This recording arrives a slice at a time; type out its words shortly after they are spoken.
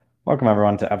Welcome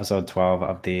everyone to episode 12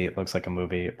 of the Looks Like a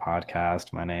Movie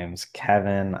podcast. My name's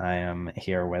Kevin. I am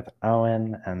here with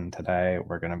Owen, and today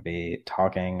we're going to be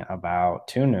talking about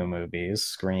two new movies,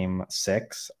 Scream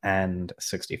 6 and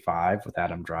 65 with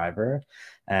Adam Driver.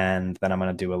 And then I'm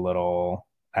going to do a little,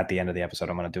 at the end of the episode,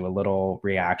 I'm going to do a little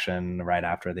reaction right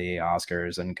after the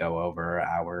Oscars and go over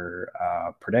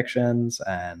our predictions.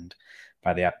 And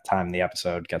by the time the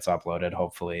episode gets uploaded,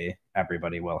 hopefully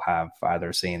everybody will have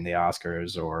either seen the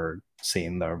Oscars or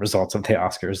seen the results of the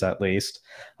Oscars at least.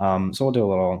 So we'll do a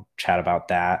little chat about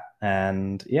that.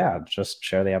 And yeah, just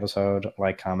share the episode,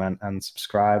 like, comment, and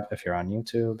subscribe if you're on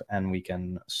YouTube. And we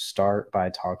can start by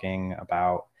talking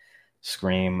about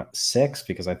Scream 6,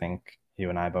 because I think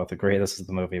you and I both agree this is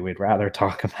the movie we'd rather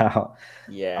talk about.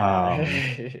 Um,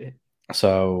 Yeah.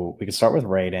 so we could start with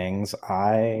ratings.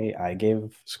 I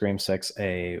gave Scream 6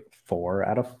 a 4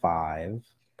 out of 5.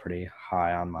 Pretty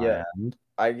high on my Yeah. end.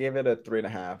 I gave it a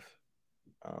 3.5.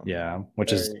 Yeah,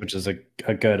 which is Very which is a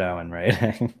good Owen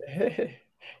rating.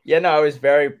 Yeah, no, I was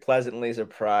very pleasantly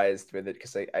surprised with it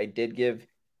because I did give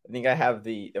I think I have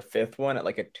the fifth one at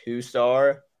like a 2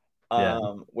 star. Yeah.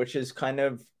 Which is kind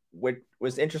of what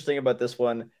was interesting about this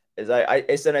one is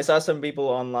I said I saw some people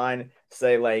online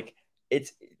say like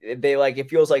it's they like it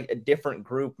feels like a different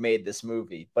group made this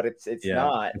movie, but it's Yeah.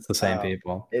 not. It's the same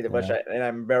people. Which Yeah. and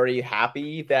I'm very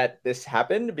happy that this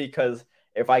happened because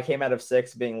if I came out of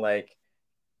six being like,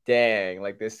 dang,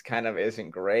 like this kind of isn't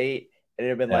great, and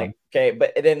it'd have been Yeah. like, okay,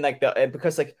 but then like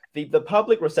because like the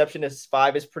public reception is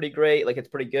five is pretty great, like it's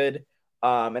pretty good.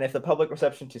 And if the public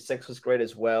reception to six was great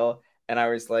as well, and I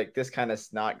was like, this kind of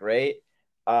not great,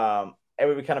 it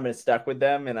would be kind of been stuck with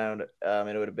them, and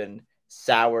it would have been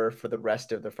sour for the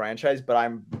rest of the franchise. But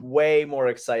I'm way more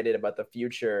excited about the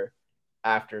future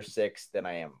after six than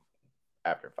I am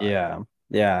after five. Yeah.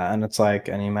 Yeah. And it's like,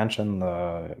 and you mentioned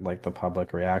the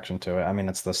public reaction to it. I mean,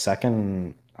 it's the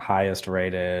second highest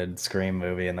rated Scream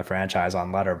movie in the franchise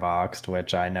on Letterboxd,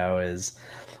 which I know is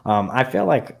I feel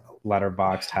like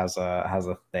Letterboxd has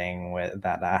a thing with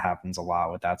that happens a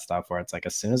lot with that stuff where it's like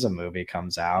as soon as a movie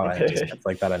comes out and it just gets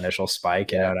like that initial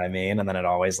spike, you know Yeah. what I mean? And then it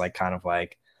always like kind of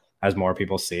like as more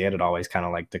people see it, it always kind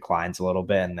of like declines a little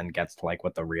bit and then gets to like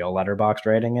what the real Letterboxd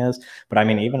rating is. But I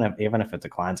mean, Yeah. even if it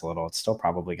declines a little, it's still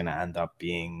probably going to end up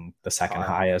being the second Uh,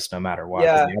 highest, no matter what,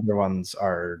 because yeah. the other ones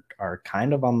are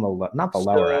kind of on the not the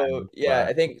lower So end, yeah, but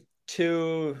I think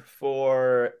two,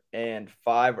 four, and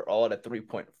five are all at a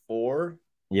 3.4.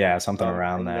 yeah, something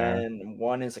around And there. then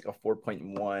one is like a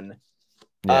 4.1.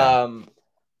 Yeah, Um,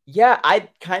 yeah, I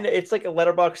kind of it's like a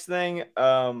letterbox thing.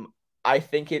 I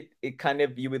think it kind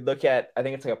of you would look at I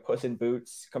think it's like a Puss in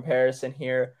Boots comparison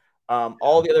here.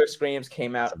 All the other Screams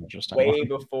came that's out an interesting way one.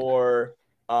 before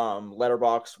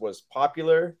Letterbox was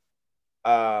popular.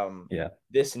 um Yeah,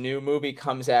 this new movie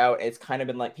comes out, it's kind of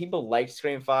been like people liked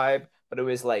Scream 5, but it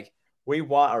was like we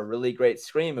want a really great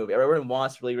Scream movie. Everyone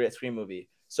wants a really great Scream movie.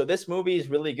 So this movie is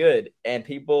really good and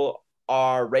people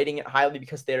are rating it highly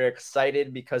because they're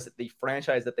excited because the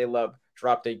franchise that they love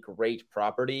dropped a great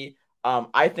property.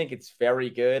 I think it's very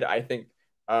good. I think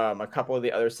a couple of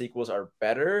the other sequels are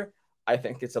better. I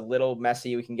think it's a little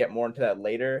messy. We can get more into that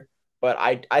later, but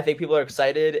I think people are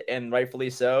excited and rightfully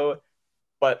so,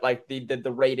 but like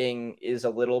the rating is a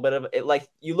little bit of it. Like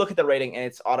you look at the rating and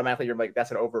it's automatically you're like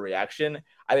that's an overreaction.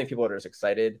 I think people are just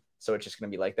excited, so it's just gonna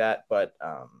be like that. But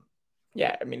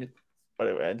yeah, I mean, but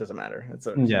it doesn't matter. It's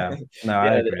a, yeah. No, I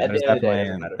yeah. agree. At There's the end of the day, it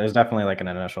doesn't definitely matter. there's definitely like an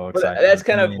initial But that's excitement.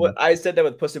 kind I of what mean, I said that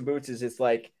with Puss in Boots is it's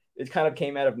like it kind of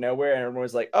came out of nowhere and everyone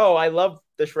was like, "Oh, I love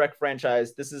the Shrek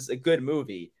franchise. This is a good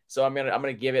movie." So I'm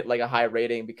gonna give it like a high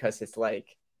rating because it's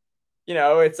like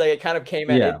it's like it kind of came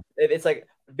at yeah, it's like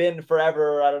been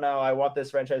forever. I don't know. I want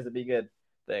this franchise to be good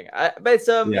thing. But it's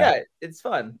yeah. yeah, it's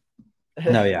fun.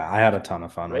 No, yeah, I had a ton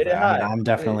of fun with it. Rate it I mean, high. I'm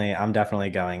definitely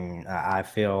going. I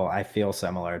feel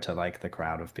similar to like the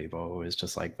crowd of people who is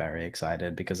just like very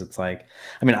excited because it's like,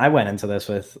 I mean, I went into this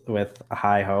with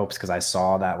high hopes because I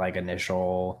saw that like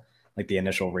initial like the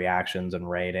initial reactions and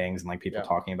ratings and like people Yeah,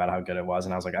 talking about how good it was,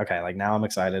 and I was like, okay, like now I'm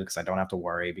excited because I don't have to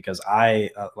worry because I,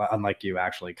 unlike you,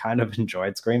 actually kind of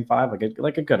enjoyed Scream 5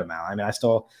 like a good amount. I mean, I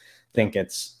still yeah, think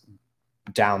it's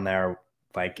down there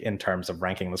like in terms of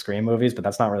ranking the Scream movies, but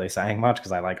that's not really saying much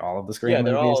because I like all of the Scream yeah.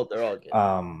 They're movies. all they're all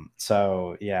good.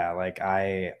 So yeah, like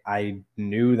I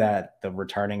knew that the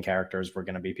returning characters were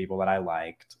going to be people that I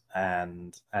liked,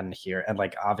 and here and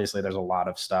like obviously there's a lot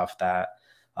of stuff that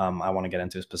I want to get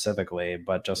into specifically,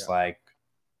 but just Yeah, like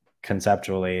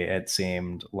conceptually it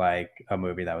seemed like a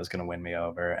movie that was going to win me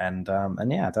over, and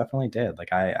yeah, it definitely did.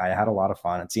 Like I had a lot of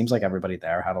fun. It seems like everybody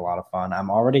there had a lot of fun. I'm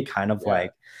already kind of yeah,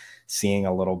 like seeing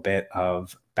a little bit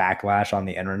of backlash on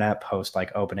the internet post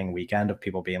like opening weekend of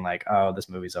people being like, "Oh, this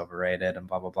movie's overrated" and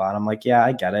blah blah blah. And I'm like, yeah,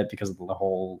 I get it because of the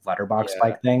whole letterbox Yeah.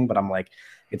 spike thing, but I'm like,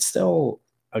 it's still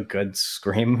a good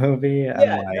Scream movie, and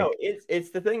Yeah, no, like,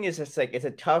 it's the thing is it's like it's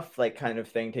a tough like kind of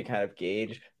thing to kind of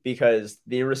gauge because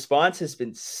the response has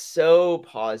been so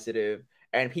positive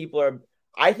and people are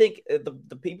I think the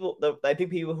people I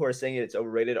think people who are saying it's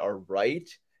overrated are right,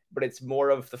 but it's more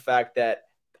of the fact that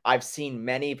I've seen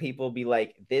many people be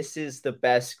like, this is the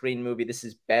best Scream movie, this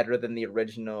is better than the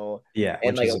original. yeah,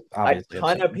 And which like is a obviously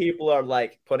ton of absurd. people are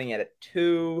like putting it at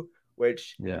 2,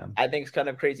 which Yeah, I think is kind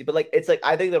of crazy. But like it's like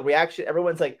I think the reaction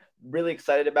everyone's like really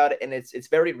excited about it, and it's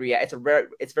very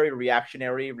it's very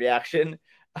reactionary reaction.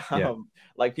 yeah,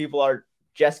 Like people are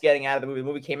just getting out of the movie. The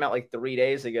movie came out like 3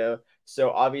 days ago, so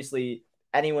obviously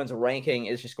anyone's ranking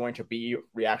is just going to be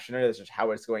reactionary. That's just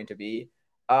how it's going to be.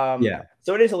 yeah.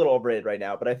 So it is a little overrated right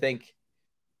now, but I think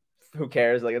who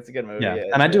cares? Like it's a good movie. Yeah,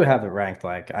 and I do have it ranked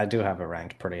like I do have it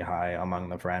ranked pretty high among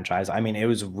the franchise. I mean, it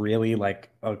was really like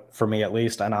for me at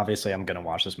least, and obviously I'm gonna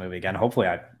watch this movie again. Hopefully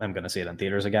I'm gonna see it in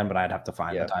theaters again, but I'd have to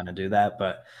find the Yeah. time to do that.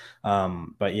 But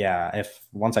yeah, if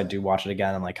once I do watch it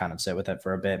again and like kind of sit with it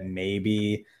for a bit,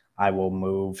 maybe I will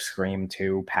move Scream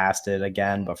 2 past it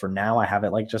again. But for now I have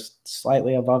it like just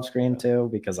slightly above Scream 2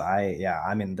 because I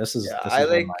mean Yeah, this is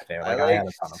one of my favorite. I Like I had like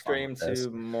a ton of fun with Scream this.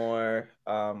 2 more.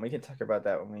 We can talk about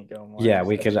that when we go more Yeah, into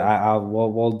we could. section.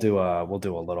 We'll do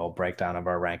a little breakdown of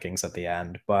our rankings at the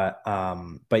end, but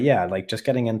yeah, like just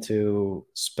getting into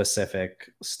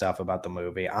specific stuff about the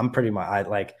movie. I'm pretty much I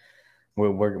like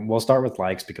we'll start with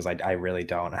likes because I really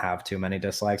don't have too many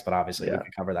dislikes, but obviously we Yeah.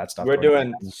 can cover that stuff We're towards the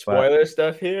doing end. But spoiler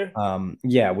stuff here.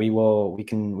 yeah, we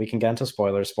can get into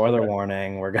spoilers. Spoiler Okay.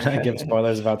 warning. We're gonna give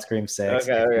spoilers about Scream 6.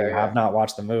 Okay, If okay, you have okay. not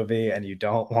watched the movie and you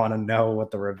don't want to know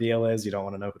what the reveal is, you don't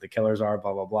want to know who the killers are,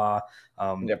 blah blah blah.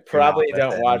 Yeah, Do not probably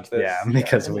don't listen. watch Yeah, this. Yeah.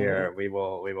 because we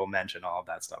will mention all of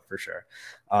that stuff for sure.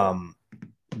 Yeah. Um,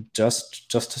 just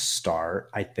to start,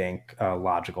 I think a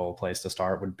logical place to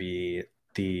start would be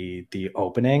the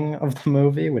opening of the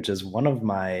movie, which is one of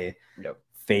my Yep.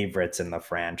 favorites in the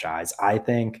franchise. I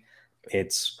think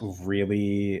it's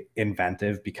really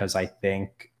inventive because I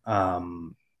think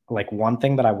like one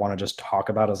thing that I want to just talk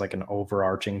about is like an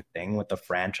overarching thing with the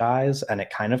franchise, and it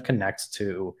kind of connects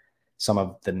to some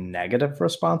of the negative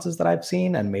responses that I've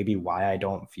seen and maybe why I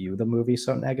don't view the movie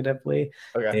so negatively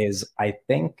Okay. is I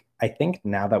think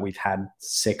now that we've had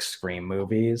 6 Scream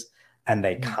movies and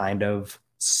they Mhm. kind of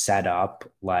set up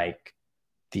like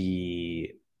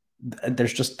the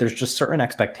there's just certain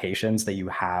expectations that you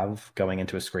have going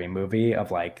into a Scream movie of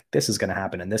like this is going to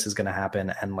happen and this is going to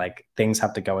happen and like things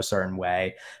have to go a certain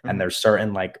way and Mhm. there's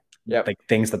certain Yep. like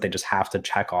things that they just have to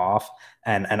check off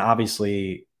and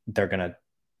obviously they're going to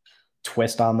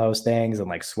twist on those things and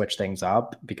like switch things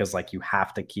up because like you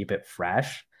have to keep it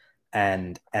fresh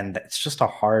and it's just a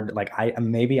hard like I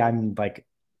maybe I'm like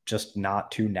just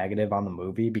not too negative on the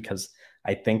movie because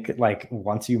I think like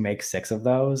once you make 6 of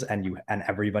those and you and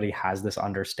everybody has this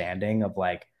understanding of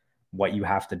like what you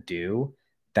have to do,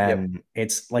 Yep. then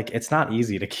it's like it's not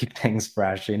easy to keep things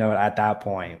fresh, you know, at that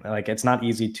point. Like it's not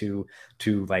easy to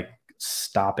like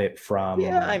stop it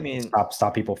Yeah, I from mean,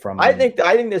 stop people from I think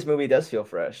this movie does feel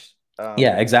fresh.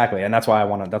 yeah, exactly. And that's why I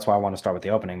want to start with the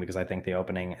opening because I think the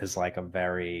opening is like a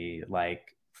very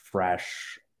like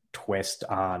fresh twist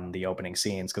on the opening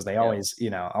scenes because they Yeah. always, you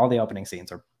know, all the opening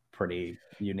scenes are pretty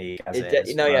unique as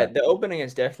is, Yeah, but the opening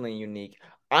is definitely unique.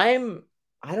 I'm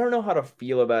I don't know how to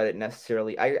feel about it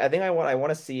necessarily. I think I want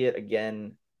to see it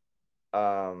again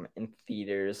in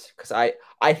theaters because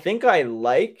I think I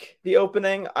like the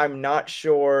opening. I'm not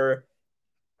sure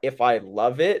if I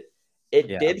love it. It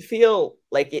yeah, did feel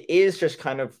like it is just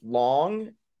kind of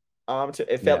long.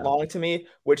 It felt yeah. long to me,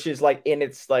 which is like in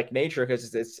its like nature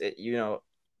because you know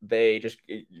they just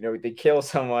you know they kill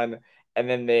someone and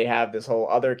then they have this whole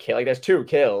other kill. Like there's 2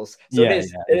 kills, so Yeah,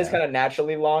 yeah, it is yeah. kind of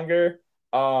naturally longer.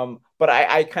 But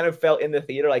I kind of felt in the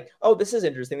theater like, oh, this is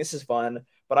interesting, this is fun.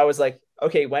 But I was like,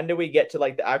 okay, when do we get to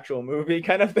like the actual movie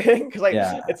kind of thing? Because like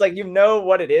Yeah. it's like you know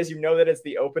what it is, you know that it's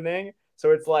the opening,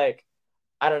 so it's like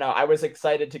I don't know. I was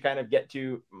excited to kind of get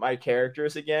to my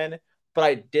characters again, but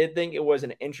I did think it was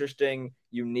an interesting,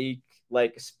 unique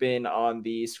like spin on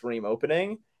the Scream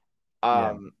opening.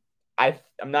 Yeah. Um,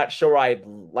 I'm not sure I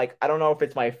like. I don't know if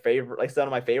it's my favorite, like it's one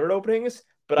of my favorite openings,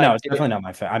 but I No, it's did. definitely not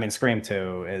my favorite. I mean, Scream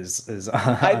 2 is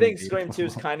I think Scream 2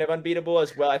 is unbeatable. kind of unbeatable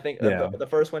as well. I think Yeah. the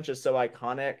first one's just so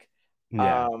iconic.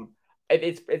 Yeah.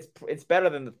 It's better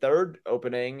than the third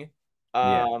opening.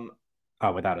 Yeah. Um,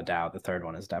 Oh, without a doubt, the third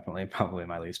one is definitely probably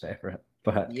my least favorite.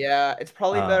 But yeah, it's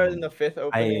probably better than um the fifth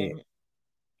I opening.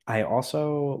 I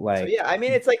also So like yeah, I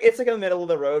mean it's like a middle of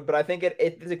the road, but I think it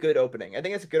is a good opening. I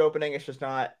think it's a good opening. It's just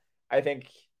not. I think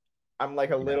I'm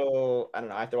like a yeah. little. I don't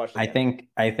know. I have to watch it again.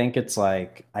 I think it's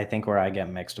like I think where I get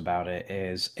mixed about it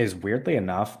is weirdly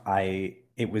enough,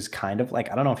 it was kind of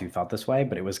like I don't know if you felt this way,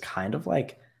 but it was kind of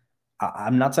like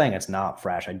I'm not saying it's not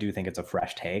fresh. I do think it's a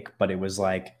fresh take, but it was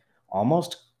like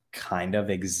almost kind of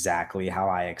exactly how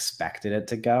I expected it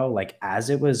to go. Like as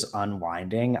it was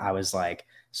unwinding, I was like,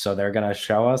 so they're gonna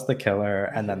show us the killer,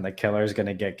 and then the killer's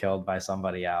gonna get killed by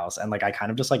somebody else. And like I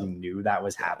kind of just like knew that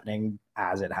was Yeah. happening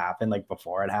as it happened, like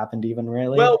before it happened, even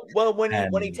really. Well, when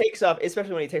he And takes off,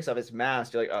 especially when he takes off his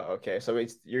mask, you're like, oh, okay, so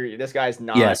you're this guy's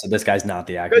yeah, not so this guy's not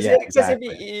the actor. because Yeah, because if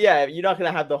exactly. yeah, you're not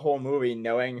gonna have the whole movie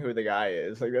knowing who the guy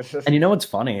is. Like that's just And you know what's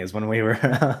funny is when we were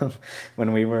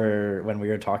when we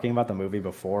were talking about the movie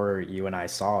before you and I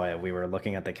saw it, we were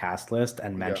looking at the cast list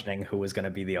and yeah, mentioning who was going to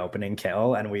be the opening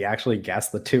kill, and we actually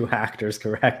guessed the two actors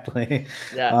correctly.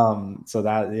 yeah. So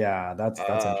that yeah,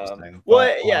 that's interesting.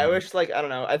 But Well, yeah, it was like I don't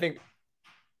know. I think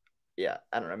yeah,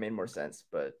 I don't know. It made more sense,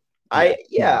 but yeah,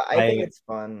 no, I think it's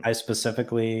fun. I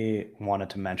specifically wanted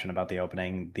to mention about the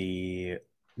opening. The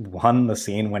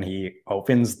scene when he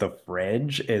opens the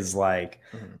fridge is like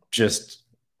Mhm. just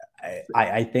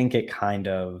I think it kind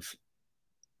of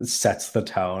sets the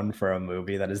tone for a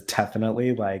movie that is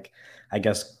definitely like I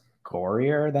guess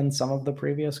gorier than some of the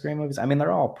previous Scream movies. I mean,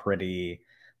 they're all pretty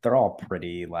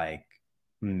like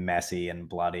messy and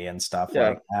bloody and stuff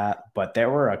Yeah, like that, but there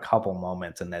were a couple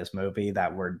moments in this movie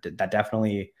that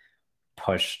definitely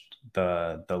pushed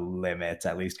the limits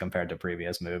at least compared to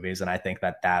previous movies, and I think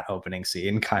that that opening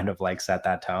scene kind of like set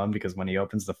that tone because when he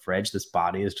opens the fridge, this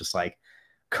body is just like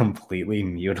completely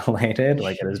mutilated,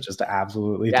 like it is just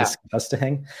absolutely yeah.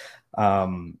 disgusting.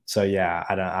 So yeah,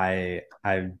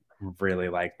 I really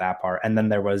like that part. And then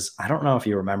there was, I don't know if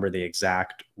you remember the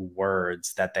exact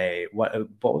words that they what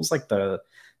was like the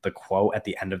quote at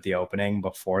the end of the opening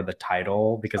before the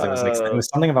title, because it Uh, was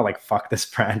something about like fuck this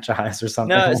franchise or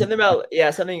something no, like something that. about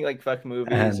yeah, something like fuck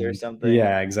movies or And something.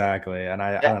 yeah, exactly. And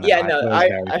I Yeah, don't know, yeah, I no, thought it was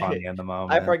very funny in the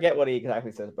I moment. forget what he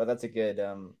exactly says, but that's a good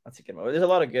movie. There's a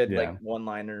lot of good like Yeah.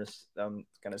 one-liners kind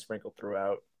of sprinkled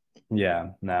throughout.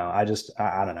 Yeah, no, I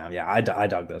don't know. Yeah, I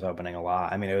dug this opening a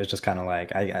lot. I mean, it was just kind of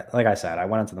like like I said, I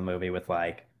went into the movie with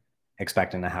like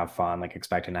expecting to have fun, like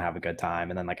expecting to have a good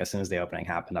time, and then like as soon as the opening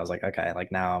happened, I was like, okay,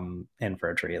 like now I'm in for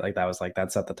a treat. Like that was like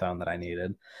that set the tone that I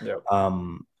needed. Yep.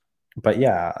 Um, but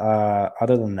yeah,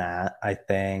 other than that, I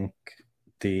think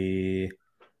the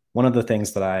one of the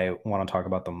things that I want to talk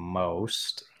about the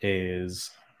most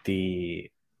is the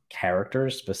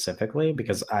characters specifically,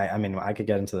 because I mean I could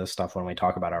get into this stuff when we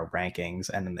talk about our rankings,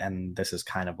 and this is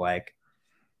kind of like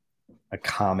a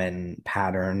common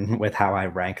pattern with how I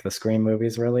rank the Scream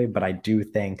movies really, but I do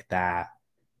think that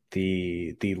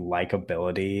the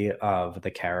likability of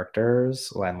the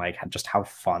characters and like just how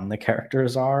fun the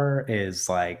characters are is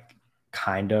like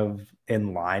kind of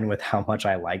in line with how much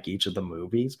I like each of the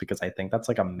movies, because I think that's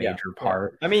like a Yeah, major yeah.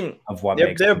 part I mean, of what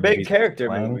they're makes they're the big movies character appealing.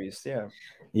 movies. Yeah.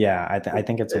 Yeah, I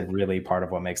think it's a Uh, really part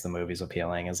of what makes the movies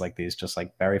appealing is like these just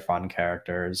like very fun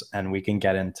characters, and we can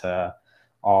get into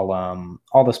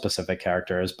all the specific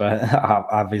characters, but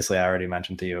obviously I already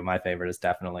mentioned to you my favorite is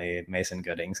definitely Mason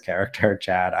Gooding's character,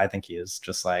 Chad. I think he is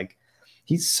just like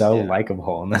he's so Yeah.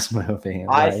 likable in this movie.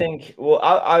 I Like, think well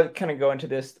I'll kind of go into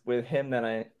this with him then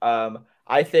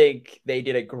I think they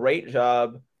did a great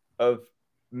job of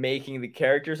making the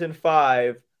characters in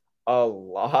 5 a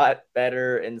lot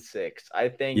better in 6. I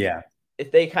think yeah,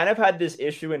 if they kind of had this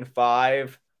issue in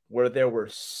 5 where there were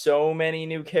so many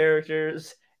new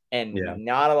characters yeah. and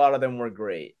not a lot of them were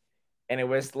great. And it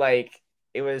was like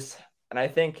it was and I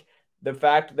think the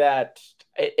fact that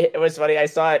it was funny. I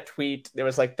saw a tweet. There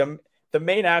was like the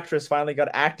main actress finally got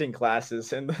acting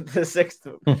classes in the sixth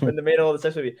in the middle of the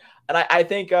sixth movie, and I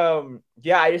think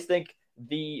yeah, I just think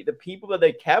the people that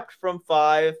they kept from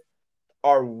 5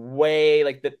 are way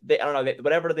like they I don't know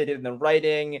whatever they did in the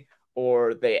writing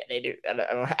or they do I don't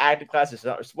know, acting classes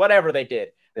whatever they did,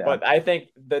 Yeah. but I think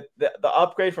the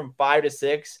upgrade from 5 to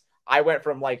 6. I went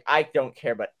from like I don't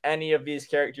care about any of these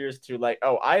characters to like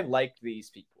oh I like these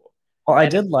people Well, and I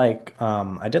did like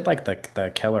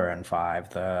the killer in five,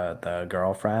 the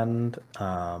girlfriend.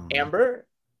 Amber.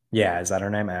 Yeah, is that her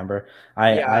name, Amber?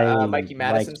 Yeah, I Mikey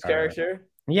liked Madison's her. character.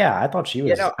 Yeah,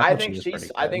 Yeah, no, I thought she was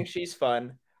pretty I good. think she's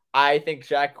fun. I think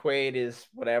Jack Quaid is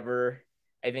whatever.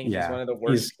 I think he's Yeah, one of the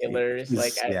worst killers.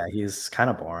 Like he's kind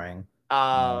of boring. I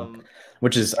Um,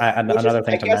 which is which is another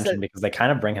thing I to guess that mention because they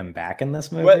kind of bring him back in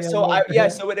this what movie a so little I yeah, bit.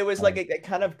 so it was like Um, it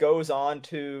kind of goes on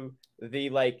to the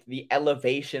like the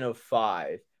elevation of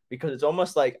 5 because it's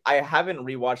almost like I haven't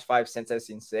rewatched 5 since I've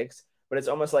seen 6, but it's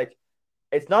almost like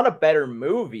it's not a better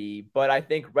movie, but I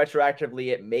think retroactively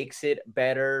it makes it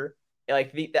better.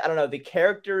 Like I don't know, the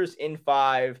characters in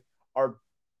 5 are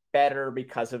better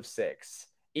because of 6,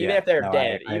 even Yeah, if they're no,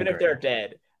 dead, I even if agree. they're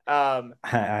dead. Um,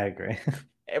 I agree.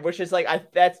 which is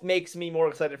like that makes me more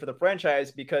excited for the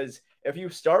franchise, because if you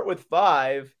start with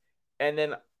 5 and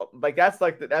then like that's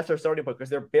their starting point, because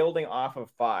they're building off of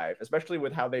 5, especially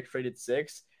with how they treated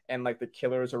 6, and like the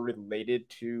killers are related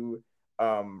to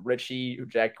Richie,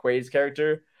 Jack Quaid's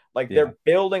character. Like Yeah. they're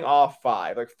building off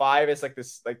 5. Like 5 is like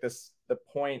this the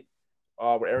point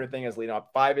where everything is leading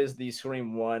up. 5 is the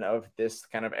Scream 1 of this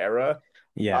kind of era.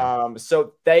 Yeah.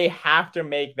 So they have to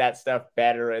make that stuff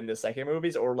better in the second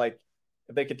movies, or like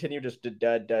if they continue just to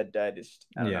dud dud dud,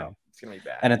 I don't Yeah. know, it's gonna be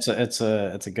bad. And it's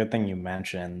a good thing you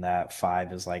mentioned that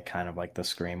 5 is like kind of like the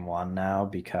Scream one now,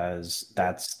 because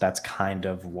that's kind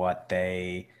of what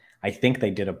I think they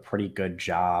did a pretty good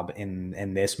job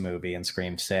in this movie in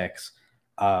Scream 6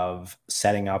 of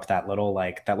setting up that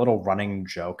little running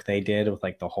joke they did with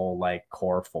like the whole like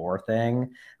core 4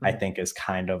 thing. I think is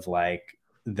kind of like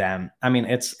them. I mean,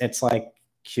 it's like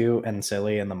cute and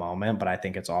silly in the moment, but I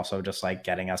think it's also just like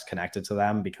getting us connected to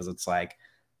them, because it's like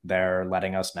they're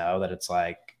letting us know that it's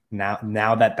like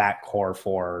now that core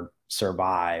 4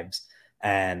 survives,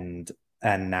 and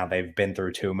now they've been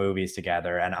through 2 movies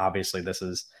together, and obviously this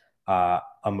is a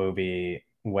movie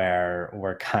where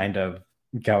we're kind of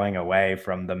going away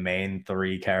from the main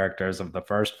 3 characters of the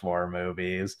first 4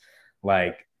 movies.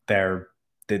 Like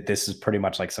this is pretty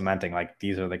much like cementing like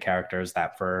these are the characters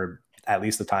that for at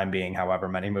least the time being, however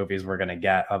many movies we're going to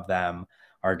get of them,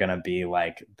 are going to be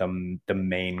like the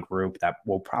main group that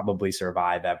will probably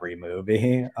survive every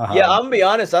movie. Yeah, I'm gonna be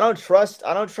honest. I don't trust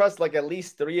like at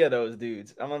least 3 of those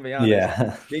dudes. I'm gonna be honest,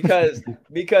 Yeah.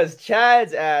 because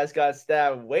Chad's ass got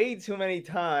stabbed way too many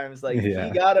times. Like he Yeah.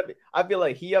 gotta be. I feel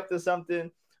like he up to something.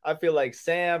 I feel like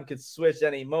Sam could switch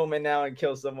any moment now and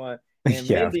kill someone. And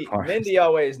Yeah, of Mindy, course. Mindy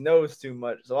always knows too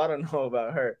much, so I don't know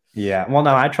about her. Yeah. Well,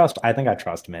 no, I think I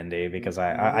trust Mindy, because Nah,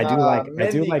 I do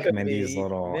Mindy like could be Mindy's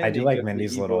evil any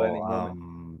little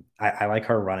moment. I like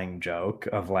her running joke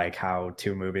of like how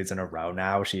 2 movies in a row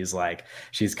now she's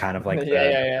kind of like Yeah,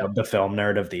 yeah, yeah. the film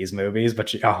nerd of these movies, but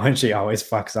she always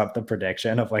fucks up the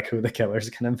prediction of like who the killer's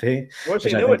gonna be, Well, she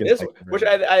which I knew think it. is This, like which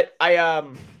really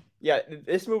yeah,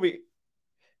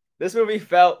 this movie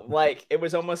felt like it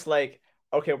was almost like,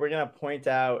 okay, we're gonna point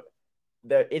out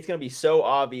that it's gonna be so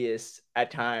obvious at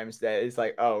times that it's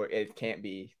like, oh, it can't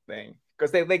be thing,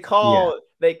 because they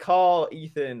yeah. call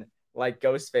Ethan like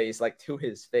Ghostface like to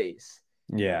his face,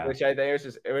 Yeah. which I think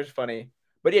it was funny.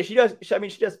 But yeah, she does. I mean,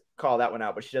 she does call that one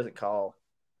out, but she doesn't call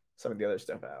some of the other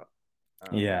stuff out.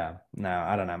 Yeah, no,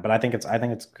 I don't know, but I think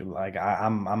it's good. Like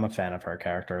I'm a fan of her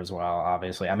character as well.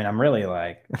 Obviously, I mean, I'm really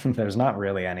like there's not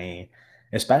really any,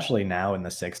 especially now in the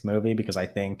 6th movie, because I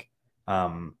think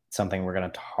something we're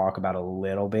gonna talk about a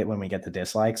little bit when we get to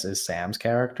dislikes is Sam's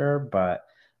character, but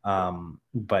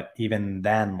even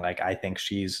then, like I think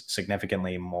she's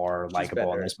significantly more She's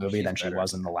likable in better. this movie She's than she better.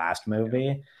 was in the last Yeah.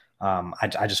 movie.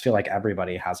 I just feel like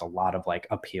everybody has a lot of like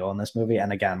appeal in this movie.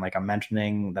 And again, like I'm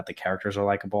mentioning that the characters are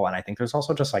likable. And I think there's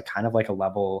also just like kind of like a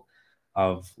level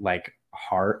of like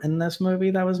heart in this movie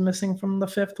that was missing from the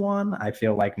 5th one. I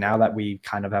feel like now that we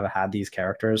kind of have had these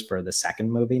characters for the 2nd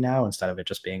movie now, instead of it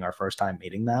just being our first time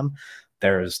meeting them,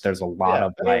 there's a lot Yeah,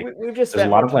 of I mean, like we've just there's a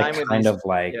spent lot more of like time with kind these. of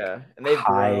like Yeah, and they've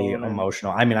high grown, and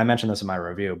emotional. I mean, I mentioned this in my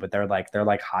review, but they're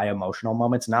like high emotional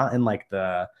moments, not in like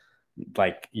the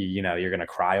like you're gonna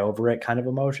cry over it kind of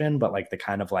emotion, but like the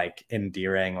kind of like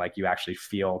endearing, like you actually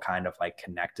feel kind of like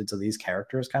connected to these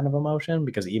characters kind of emotion,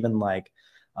 because even like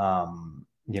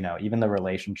even the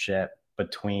relationship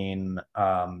between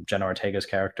Jenna Ortega's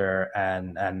character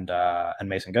and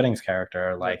Mason Gooding's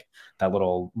character, yeah, like that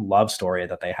little love story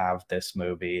that they have this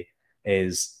movie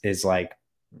is like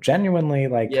genuinely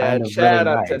like yeah, kind of really Chad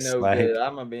up to nice. no good. Like,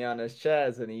 I'm gonna be honest.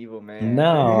 Chad's an evil man.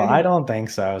 no, I don't think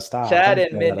so. Stop. Chad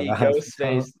Don't and say that Mindy, about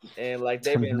Ghostface, and like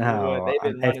they've been ruined. no. They've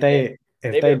been If running it.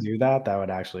 if They've they been do that, that would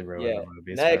actually ruin Yeah. the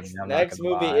movies for me. Next I'm not next gonna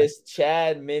movie lie. is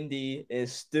Chad, Mindy, and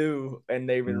Stu, and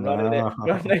they've been running it.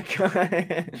 No.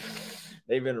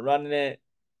 They've been running it.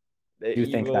 They're Do you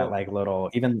think that evil. like little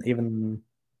even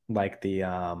like the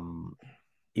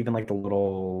even like the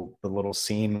little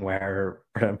scene where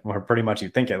pretty much you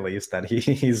think at least that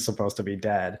he's supposed to be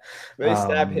dead. They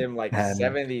stab him like And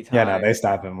 70 yeah, no, they times.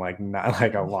 stab him like not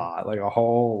like a lot, like a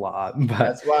whole lot.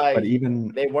 That's why But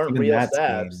they weren't even real that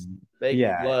stabs. scene, Fake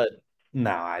yeah, blood.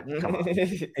 no, come on.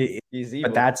 He's But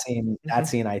evil. that scene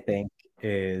I think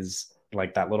is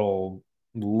like that little.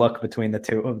 look between the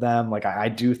two of them. Like I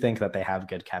do think that they have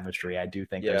good chemistry. I do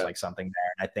think there's Yeah. like something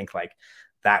there. And I think like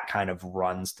that kind of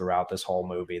runs throughout this whole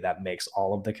movie that makes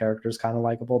all of the characters kind of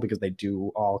likable because they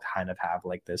do all kind of have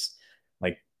like this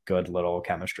like good little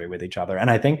chemistry with each other. And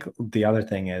I think the other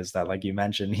thing is that like you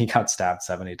mentioned, he got stabbed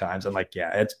 70 times. And like,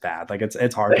 yeah, it's bad. Like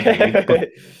it's hard to believe. But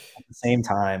at the same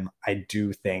time, I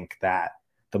do think that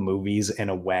the movies in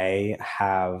a way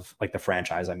have like the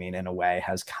franchise, I mean, in a way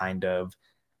has kind of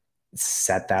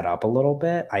set that up a little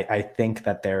bit. I think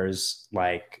that there's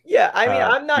like Yeah, I mean,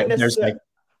 I'm not there's necessarily. like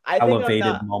I think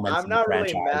elevated moments I'm in the not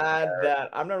really franchise mad where that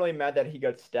I'm not really mad that he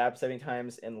got stabbed 7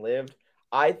 times and lived.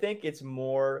 I think it's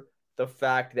more the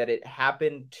fact that it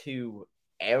happened to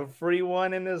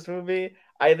everyone in this movie.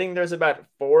 I think there's about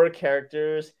four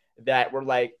characters that were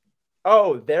like,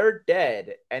 "Oh, they're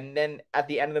dead," and then at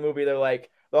the end of the movie, they're like,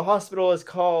 "The hospital is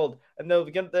called, and they're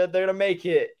gonna make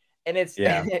it." And it's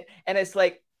yeah. and it's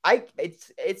like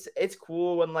it's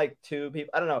cool when like two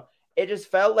people. I don't know. It just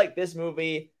felt like this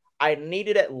movie I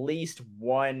needed at least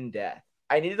one death.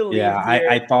 I needed to leave Yeah, here.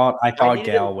 I I thought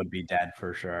needed to. Gail would be dead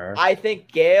for sure. I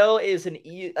think Gale is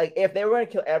like if they were going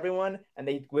to kill everyone and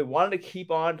we wanted to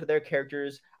keep on to their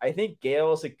characters, I think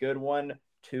Gale is a good one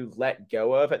to let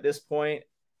go of at this point.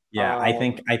 Yeah, Um,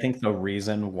 I think the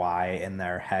reason why in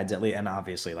their heads at least, and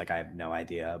obviously like I have no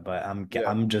idea, but yeah,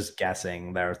 I'm just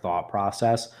guessing their thought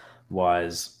process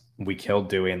was we killed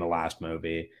Dewey in the last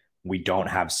movie. We don't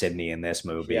have Sydney in this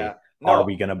yeah, movie. Are no,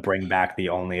 we going to bring back the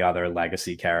only other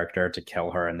legacy character to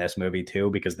kill her in this movie too?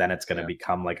 Because then it's going to yeah.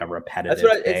 become like a That's repetitive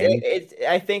what thing. it's.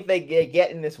 I think they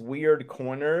get in this weird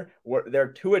corner where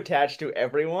they're too attached to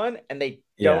everyone and they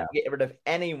don't Yeah. get rid of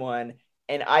anyone.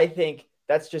 And I think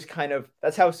that's just kind of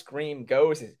that's how Scream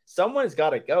goes. Someone's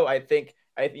got to go. I think.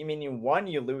 I mean, you one,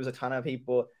 you lose a ton of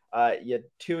people. You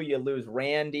two, you lose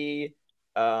Randy.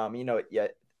 Yeah.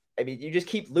 I mean, you just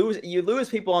keep lose. You lose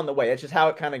people on the way. That's just how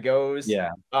it kind of goes. Yeah.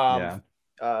 Um. Yeah.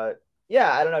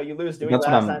 Yeah. I don't know. You lose Dewey That's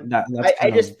what last time. that's I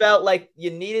kind of just felt like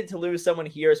you needed to lose someone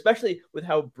here, especially with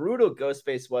how brutal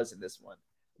Ghostface was in this one.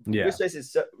 yeah. Ghostface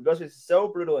is so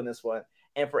brutal in this one,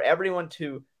 and for everyone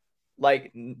to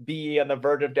like be on the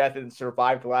verge of death and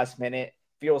survive the last minute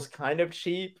feels kind of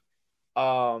cheap.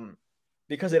 Um,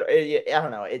 because I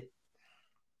don't know it.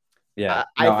 Yeah.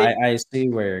 I No, think I see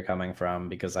where you're coming from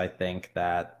because I think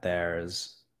that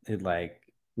there's it like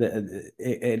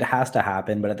it has to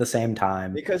happen, but at the same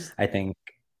time, because I think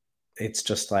it's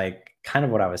just like kind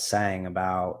of what I was saying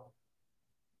about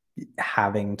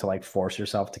having to like force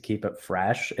yourself to keep it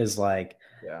fresh is like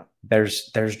yeah,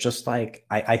 there's just like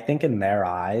I think in their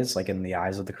eyes, like in the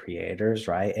eyes of the creators,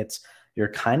 right? It's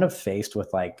you're kind of faced with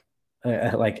like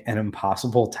an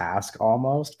impossible task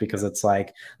almost because yeah. it's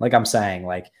like I'm saying,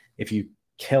 like if you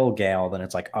kill Gale, then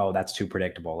it's like, oh, that's too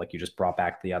predictable. Like you just brought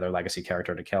back the other legacy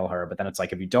character to kill her. But then it's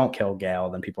like if you don't kill Gale,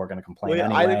 then people are going to Well, complain yeah,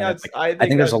 anyway. And it's like I I think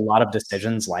think there's a that's lot of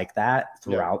decisions like that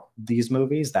yeah. throughout these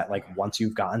movies that like once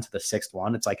you've gotten to the sixth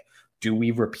one, it's like, do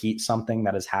we repeat something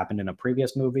that has happened in a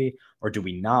previous movie? Or do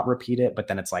we not repeat it? But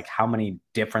then it's like, how many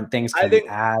different things I can we think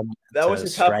add that was to a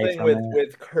tough stray thing from it?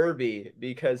 with Kirby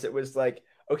because it was like,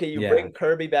 okay, you Yeah, bring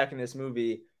Kirby back in this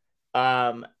movie,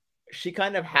 um, she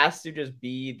kind of has to just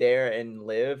be there and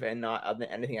live and not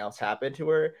anything else happen to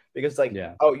her because like,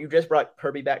 yeah, oh, you just brought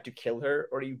Kirby back to kill her,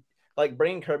 or you like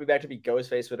bringing Kirby back to be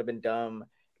Ghostface would have been dumb.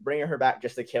 Bringing her back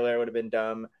just to kill her would have been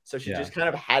dumb. So she yeah, just kind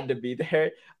of had to be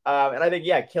there. And I think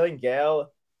yeah, killing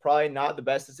Gale probably not the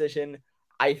best decision.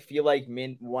 I feel like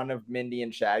one of Mindy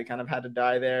and Chad kind of had to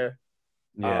die there.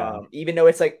 yeah, Even though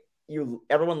it's like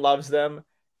everyone loves them,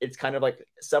 it's kind of like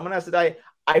someone has to die.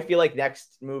 I feel like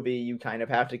next movie you kind of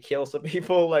have to kill some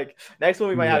people. Like next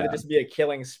movie might have to yeah. just be a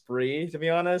killing spree, to be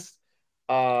honest.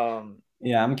 Um,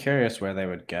 Yeah, I'm curious where they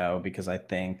would go because I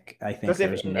think because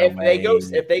there's no way.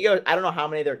 if they go, I don't know how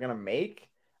many they're gonna make.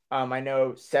 I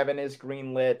know seven is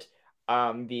greenlit.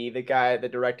 The guy, the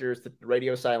directors, the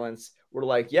Radio Silence were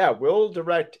like, yeah, we'll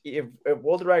direct if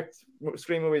we'll direct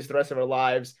Scream movies the rest of our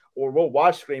lives, or we'll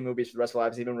watch Scream movies for the rest of our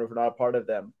lives, even if we're not a part of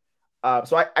them.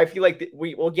 So I feel like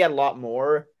we will get a lot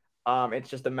more. It's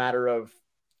just a matter of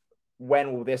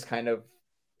when will this kind of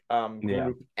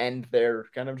Yeah, group end their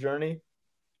kind of journey.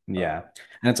 Uh, yeah.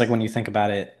 And it's like when you think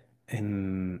about it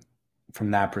in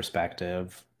from that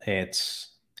perspective, it's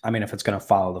I mean, if it's going to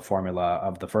follow the formula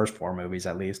of the first four movies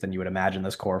at least, then you would imagine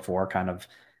this core four kind of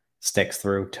sticks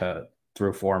through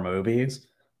four movies.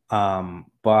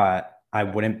 But I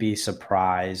wouldn't be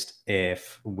surprised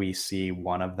if we see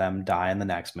one of them die in the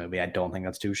next movie. I don't think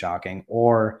that's too shocking.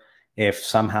 Or if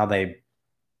somehow they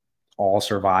all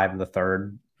survive the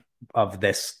third of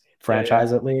this yeah, yeah,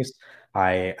 franchise at least.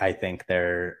 I think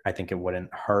it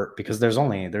wouldn't hurt because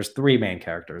there's three main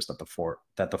characters that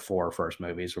the four first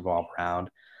movies revolve around.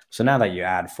 So now that you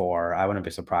add four, I wouldn't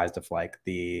be surprised if like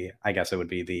the I guess it would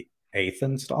be the eighth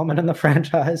installment in the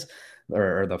franchise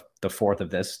or the fourth of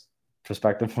this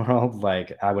perspective world.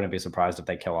 Like I wouldn't be surprised if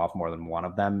they kill off more than one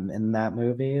of them in that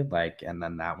movie. Like and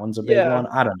then that one's a big Yeah. one.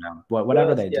 I don't know.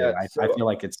 Whatever Well, they yeah. do, I So feel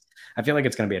like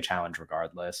it's gonna be a challenge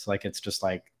regardless. Like it's just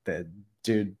like the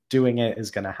dude doing it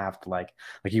is gonna have to like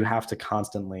you have to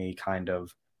constantly kind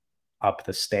of up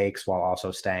the stakes while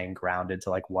also staying grounded to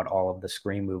like what all of the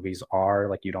Scream movies are.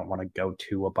 Like you don't want to go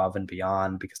too above and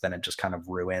beyond because then it just kind of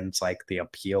ruins like the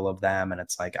appeal of them. And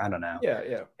it's like, I don't know. yeah,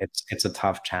 yeah. It's a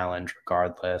tough challenge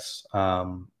regardless.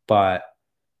 But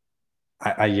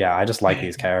I yeah, I just like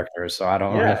these characters, so I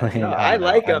don't Yeah, no, really I I don't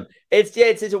know. like them. It's yeah,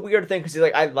 it's a weird thing because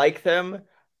like I like them.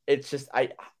 It's just I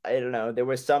don't know. There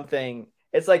was something.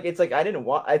 It's like I didn't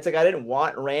want. It's like I didn't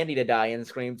want Randy to die in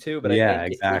Scream 2, but I Yeah, think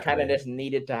it kind of exactly. just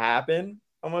needed to happen,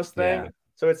 almost thing. Yeah.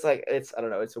 So it's like it's I don't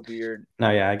know. It's a weird. No,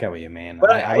 yeah, I get what you mean.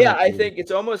 But I yeah, wouldn't I be think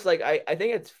it's almost like I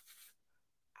think it's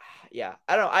yeah.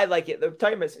 I don't know. I like it. They're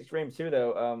talking about Scream 2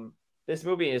 though. This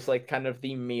movie is like kind of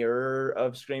the mirror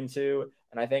of Scream 2,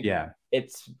 and I think yeah.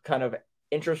 it's kind of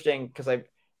interesting because I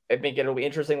think it'll be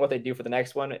interesting what they do for the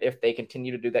next one if they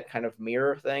continue to do that kind of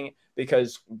mirror thing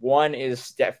because one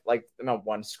is like no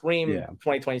one Scream Yeah.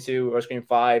 2022 or Scream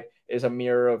 5 is a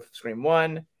mirror of Scream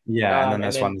 1. Yeah, and then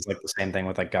And this then one's like the same thing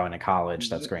with like going to college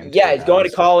that Scream yeah, 2 he's going to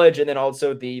has. college, and then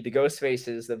also the ghost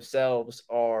faces themselves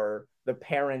are the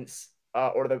parents,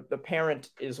 or the parent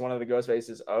is one of the ghost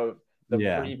faces of the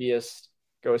Yeah. previous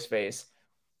ghost face,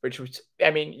 which was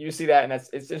I mean you see that, and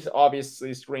it's just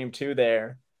obviously Scream 2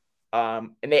 there,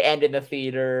 and they end in the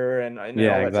theater and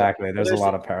Yeah, all that stuff. exactly. So There's a there's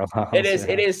lot of parallels.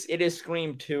 Yeah. it is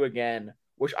Scream 2 again,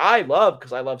 which I love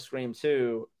because I love Scream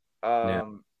 2. Yeah.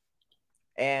 Um,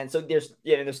 and so there's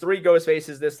three ghost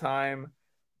faces this time.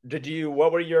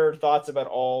 What were your thoughts about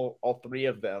all three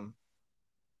of them?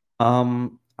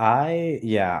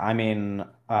 I mean,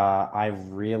 I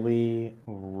really,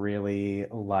 really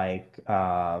like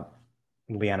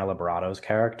Leanna Liberato's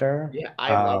character. Yeah,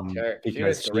 I loved her. She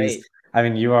was Because she's great. I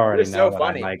mean, you She already was know so that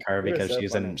I funny. like her She was because so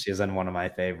funny. she's in one of my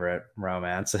favorite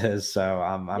romances. So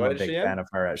I'm a What is big she in? fan of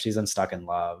her. She's in Stuck in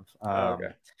Love. Oh,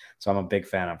 okay. So I'm a big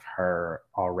fan of her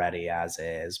already as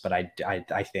is, but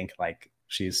I think like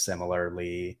she's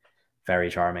similarly very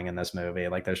charming in this movie.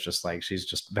 Like there's just like she's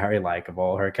just very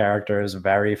likable. Her character is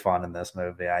very fun in this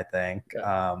movie, I think. Yeah.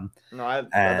 No,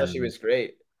 I thought she And was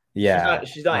great. yeah,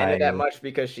 She's not in it I that much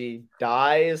because she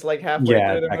dies like halfway yeah,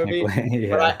 through the movie. technically,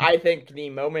 But yeah. I think the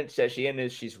moments that she in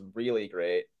is she's really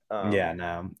great. Yeah,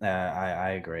 no,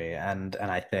 I agree, and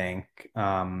I think,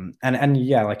 and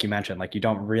yeah, like you mentioned, like you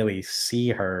don't really see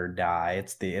her die.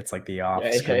 It's like the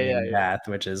Yeah, yeah, yeah, off-screen yeah. death,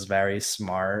 which is very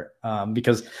smart.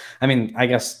 Because I mean, I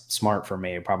guess smart for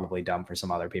me, probably dumb for some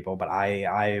other people, but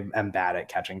I am bad at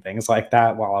catching things like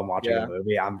that while I'm watching a Yeah.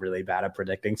 movie. I'm really bad at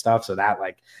predicting stuff, so that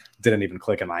like didn't even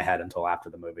click in my head until after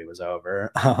the movie was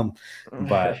over.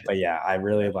 But yeah, I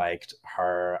really liked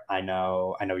her. I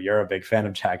know you're a big fan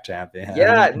of Jack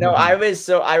Yeah, Champion. no, I was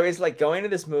like going to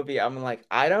this movie, I'm like,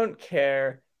 I don't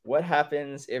care what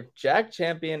happens if Jack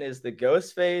Champion is the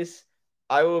ghost face,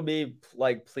 I will be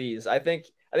like pleased. I think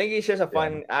he's just a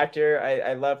Yeah, fun actor.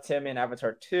 I loved him in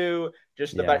Avatar 2.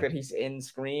 Just the fact yeah, that he's in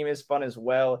Scream is fun as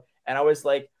well. And I was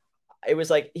like, it was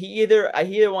like I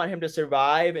either want him to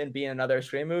survive and be in another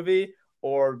Scream movie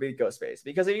or be Ghostface.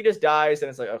 Because if he just dies, then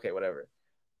it's like, okay, whatever.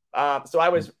 So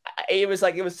it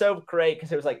was so great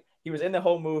because it was like he was in the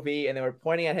whole movie and they were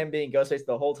pointing at him being Ghostface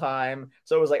the whole time.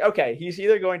 So it was like, okay, he's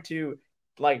either going to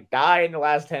like die in the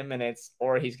last 10 minutes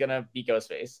or he's gonna be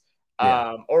Ghostface, yeah,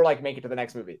 or like make it to the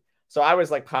next movie. So I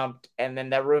was like pumped, and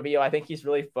then that reveal, I think he's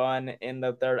really fun in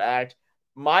the third act.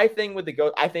 My thing with the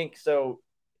ghost, I think so.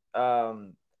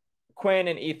 Um, Quinn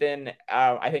and Ethan,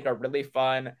 I think are really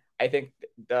fun. I think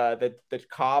the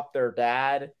cop, their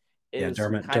dad, yeah. is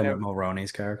kind Dermot of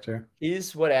Mulroney's character.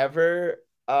 he's whatever.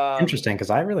 Interesting, because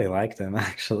I really liked him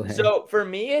actually. So for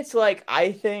me, it's like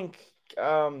I think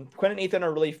Quinn and Ethan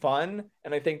are really fun,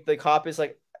 and I think the cop is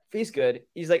like he's good.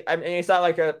 He's like I mean, it's not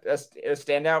like a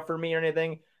standout for me or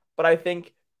anything, but I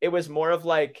think it was more of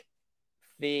like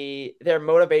their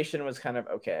motivation was kind of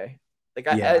okay. Like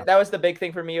Yeah, that was the big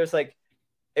thing for me. It was like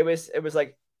it was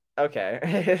like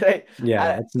okay.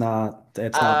 I, yeah. It's not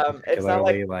it's not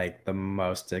like particularly like the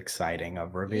most exciting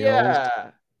of reveals.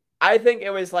 yeah. I think it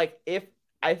was like if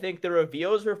I think the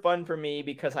reveals were fun for me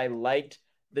because I liked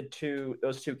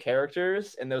those two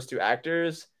characters and those two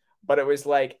actors, but it was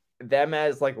like them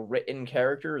as like written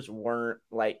characters weren't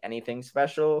like anything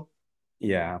special.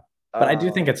 Yeah. But I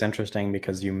do think Um, it's interesting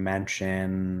because you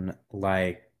mention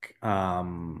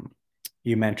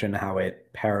how it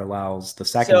parallels the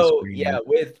second so yeah, Scream,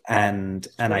 with Scream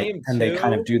and they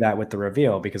kind of 2, do that with the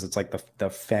reveal because it's like the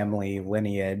family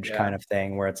lineage yeah. kind of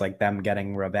thing where it's like them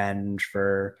getting revenge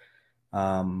for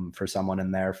someone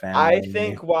in their I family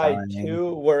think why dying.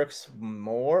 2 works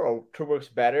more or 2 works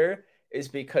better is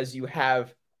because you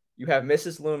have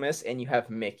Mrs. Loomis and you have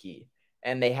Mickey,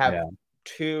 and they have Yeah.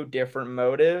 two different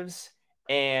motives,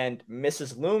 and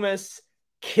Mrs. Loomis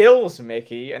kills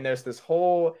Mickey, and they're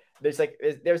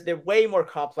way more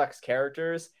complex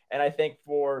characters, and I think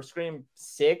for Scream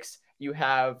 6 you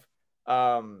have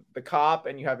the cop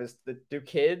and you have the two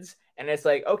kids, and it's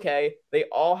like, okay, they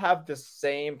all have the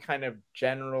same kind of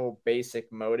general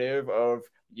basic motive of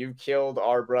you killed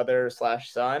our brother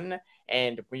slash son,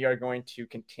 and we are going to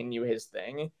continue his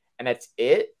thing, and that's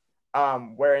it.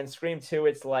 Where in Scream 2,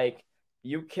 it's like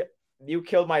you ki- you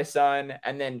killed my son,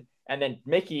 and then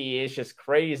Mickey is just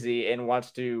crazy and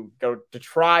wants to go to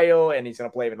trial, and he's gonna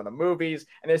blame it on the movies.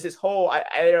 And there's this whole I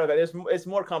don't know that there's it's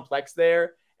more complex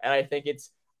there, and Yeah.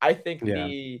 I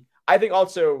think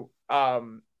also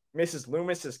Mrs.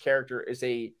 Loomis's character is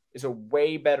a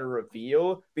way better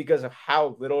reveal because of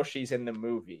how little she's in the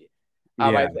movie.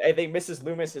 Yeah. I think Mrs.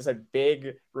 Loomis is a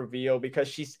big reveal because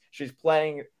she's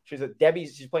playing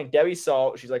Debbie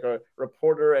Salt. She's like a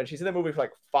reporter, and she's in the movie for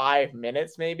like 5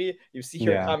 minutes, maybe. You see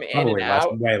her Yeah. come in and Probably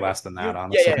out. way less than that, Yeah.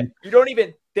 honestly. You don't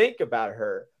even think about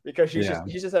her because she's just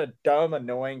Yeah. she's just a dumb,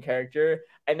 annoying character.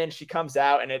 And then she comes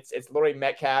out, and it's Laurie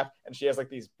Metcalf, and she has like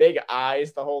these big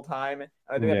eyes the whole time.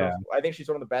 And Yeah. I think she's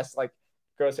one of the best like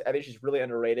girls. I think she's really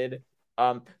underrated.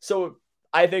 So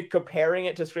I think comparing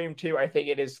it to Scream 2, I think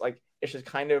it's just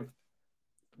kind of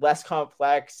less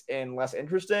complex and less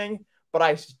interesting. But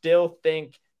I still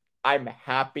think I'm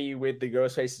happy with the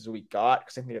ghost faces we got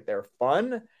because I think that they're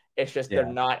fun. It's just they're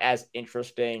Yeah. not as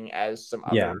interesting as some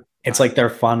Yeah. other It's times. like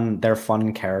they're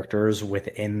fun characters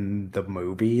within the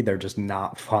movie. They're just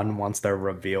not fun once they're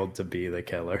revealed to be the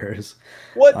killers.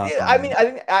 I mean, I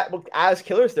think as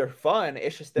killers they're fun.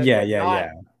 It's just that Yeah, they're yeah, not.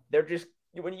 yeah. They're just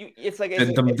when you. It's like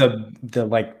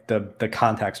The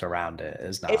context around it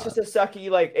is it's just not. a sucky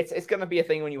like it's gonna be a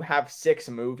thing when you have 6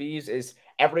 movies. Is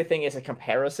everything is a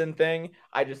comparison thing.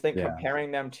 I just think Yeah.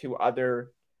 comparing them to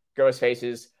other ghost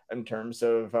faces in terms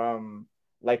of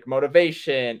like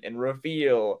motivation and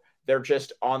reveal, they're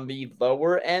just on the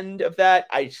lower end of that.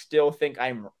 I still think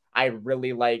I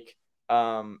really like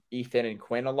Ethan and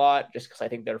Quinn a lot just because I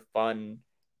think they're fun.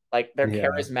 Like they're Yeah.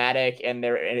 charismatic and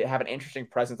they have an interesting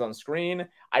presence on screen.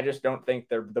 I just don't think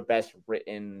they're the best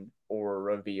written or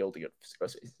revealed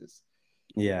ghost faces.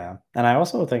 Yeah. And I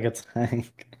also think it's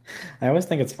like I always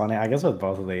think it's funny, I guess with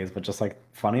both of these, but just like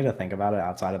funny to think about it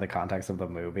outside of the context of the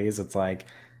movies. It's like,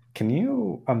 can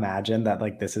you imagine that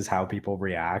like this is how people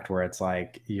react where it's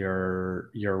like you're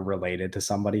related to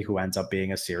somebody who ends up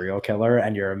being a serial killer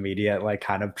and your immediate like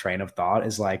kind of train of thought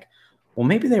is like, well,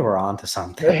 maybe they were onto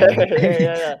something. Like maybe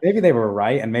Yeah. maybe they were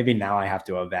right, and maybe now I have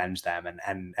to avenge them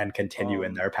and continue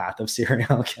in Um, their path of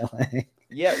serial killing.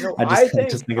 yeah, no, I just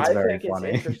think it's I very think it's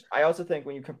funny. interesting. I also think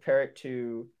when you compare it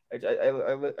to, I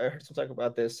heard some talk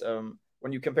about this.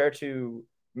 When you compare to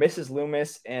Mrs.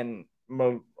 Loomis and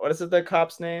what is it? The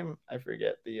cop's name? I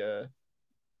forget the.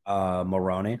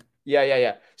 Maroney.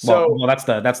 Yeah. Well, that's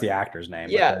the actor's name,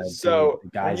 but So the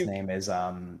when guy's you name is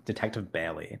Detective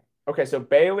Bailey. okay, so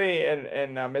Bailey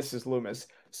and Mrs. Loomis.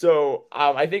 So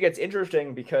I think it's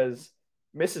interesting because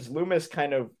Mrs. Loomis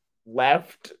kind of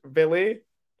left Billy,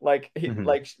 Hmm.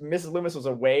 like Mrs. Loomis was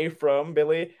away from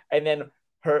Billy, and then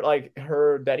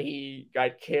heard that he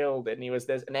got killed, and he was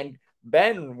this, and then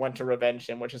Ben went to revenge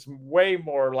him, which is way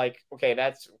more like okay,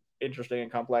 that's interesting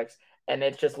and complex, and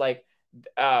it's just like.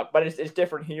 But it's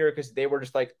different here because they were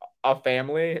just like a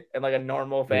family and like a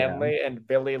normal Yeah, family, and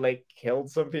Billy like killed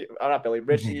some people. Oh, not Billy.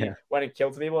 Richie yeah, went and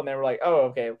killed some people, and they were like, "Oh,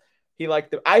 okay." He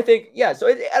liked them. I think, yeah. So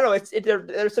I don't know.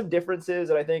 There's some differences,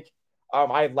 and I think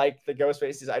I like the ghost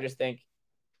faces. I just think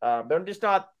they're just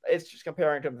not. It's just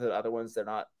comparing them to the other ones. They're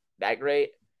not that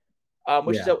great.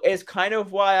 Which yeah, is kind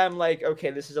of why I'm like,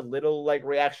 okay, this is a little like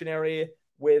reactionary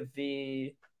with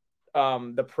the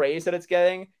praise that it's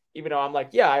getting. Even though I'm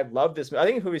like, yeah, I love this movie. I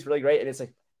think the movie's really great, and it's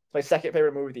like my second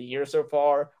favorite movie of the year so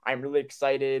far. I'm really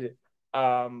excited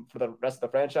for the rest of the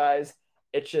franchise.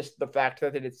 It's just the fact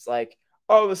that it's like,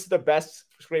 oh, this is the best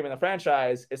Scream in the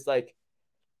franchise. It's like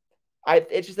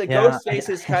it's just the yeah. ghost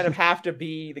faces kind of have to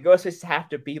be the ghost faces have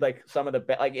to be like some of the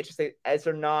best. Like it's just as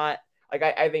they're not like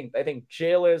I think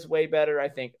Jill is way better. I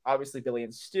think obviously Billy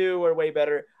and Stu are way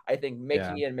better. I think Yeah.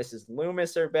 Mickey and Mrs.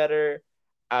 Loomis are better.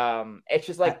 It's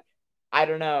just like I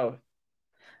don't know.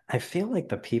 I feel like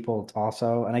the people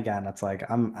also, and again, it's like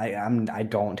I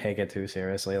don't take it too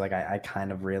seriously. Like I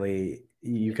kind of really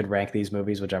you could rank these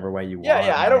movies whichever way you Yeah, want.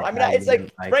 yeah. And I don't. I mean, I it's wouldn't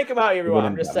like like rank them out it everyone.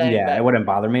 I'm wouldn't just saying yeah, it that wouldn't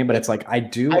bother me, but it. it's like I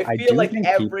I feel do like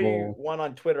think people everyone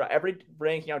on Twitter, every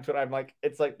ranking on Twitter, I'm like,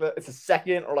 it's like it's the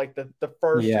second or like the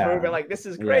first movie. yeah. I'm like, this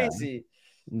is Yeah. crazy.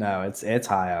 No, it's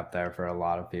high up there for a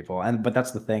lot of people. And but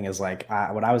that's the thing is like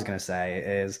what I was gonna say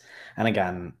is, and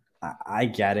again, I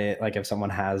get it. Like if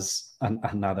someone has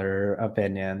another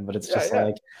opinion, but it's Yeah, just yeah.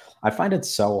 like I find it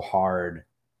so hard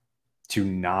to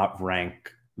not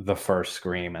rank the first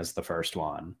Scream as the first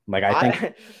one. Like I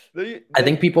I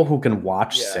think people who can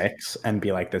watch yeah. six and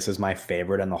be like, this is my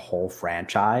favorite in the whole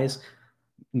franchise,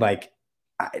 like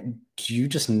do you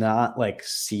just not like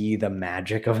see the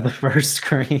magic of the Yeah. first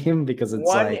Scream? Because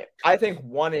it's One, like, I think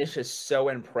one is just so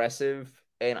impressive,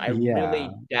 and I yeah,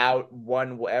 really doubt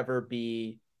one will ever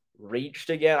be reached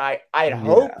again. I'd yeah,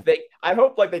 hope I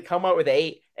hope like they come out with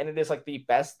eight and it is like the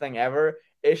best thing ever.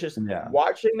 It's just yeah,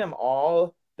 watching them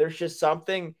all, there's just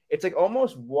something, it's like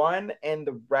almost one and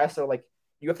the rest are like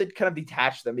you have to kind of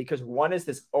detach them because one is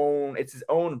it's his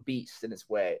own beast in its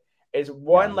way. It's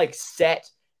yeah, one like set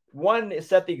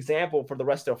the example for the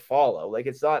rest to follow. Like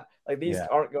it's not like these yeah,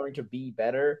 aren't going to be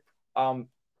better.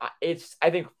 I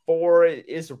think four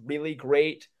is really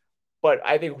great, but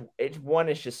I think one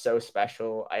is just so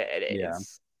special. yeah.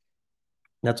 It's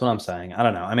That's what I'm saying. I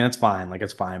don't know. I mean, it's fine. Like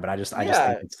it's fine, but I just think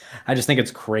yeah, I just think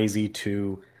it's crazy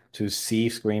to see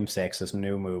Scream 6, this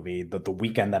new movie, the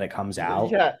weekend that it comes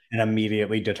out, yeah, and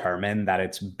immediately determine that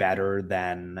it's better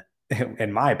than,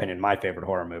 in my opinion, my favorite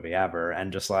horror movie ever,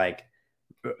 and just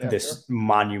yeah, sure. this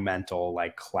monumental,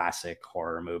 like classic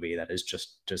horror movie that is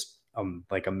just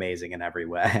like amazing in every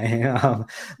way.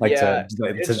 Like Yeah, to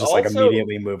it's just like also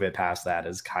immediately move it past that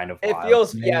is kind of it wild to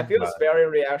feels me. it feels very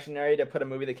reactionary to put a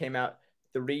movie that came out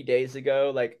 3 days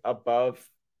ago like above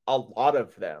a lot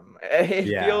of them.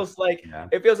 Yeah. Yeah.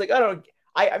 It feels like I don't.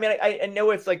 I mean I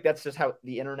know it's like that's just how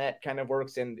the internet kind of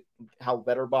works and how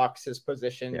Letterbox is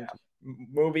Yeah. positioned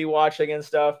movie watching and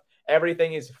stuff.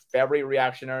 Everything is very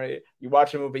reactionary. You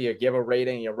watch a movie, you give a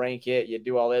rating, you rank it, you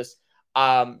do all this.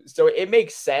 So it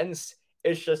makes sense.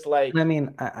 It's just And like I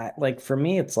mean, like for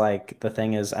me, it's like the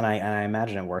thing is, and I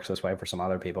imagine it works this way for some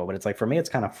other people, but it's like for me, it's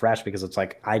kind of fresh because it's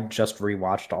like I just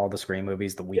rewatched all the Scream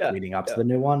movies the week yeah, leading up to yeah, the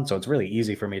new one, so it's really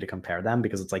easy for me to compare them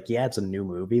because it's like, yeah, it's a new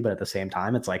movie, but at the same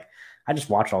time, it's like I just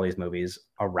watched all these movies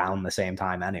around the same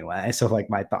time anyway, so like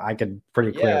I could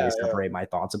pretty clearly yeah, yeah. separate my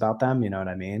thoughts about them, you know what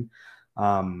I mean?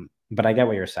 But I get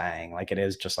what you're saying. Like it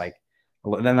is just like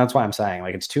then that's why I'm saying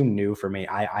like it's too new for me.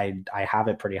 I have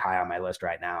it pretty high on my list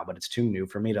right now, but it's too new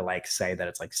for me to like say that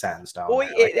it's like set in stone Well,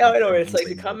 there. Like I no, can no, still it's like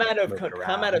easily to move it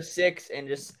come out of around. six and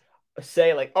just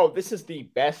say like, oh, this is the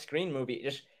best Screen movie.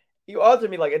 Just you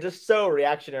ultimately like it's just so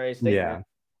reactionary Yeah, statement.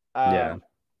 yeah.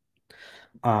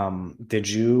 Um, Did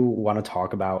you want to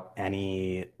talk about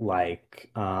any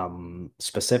like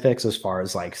specifics as far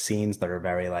as like scenes that are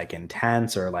very like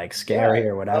intense or like yeah, scary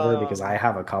or whatever? Because I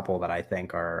have a couple that I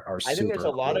think are I think there's a super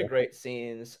lot of cool. great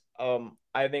scenes.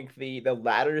 I think the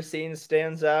ladder scene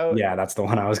stands out. Yeah, that's the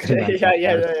one I was going to mention Yeah,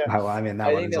 yeah, yeah, first. yeah. I mean,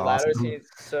 that I one think is the ladder awesome. scene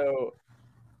is so.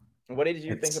 What did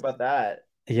you think It's about that?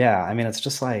 Yeah, I mean, it's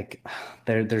just like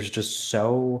there's just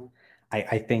so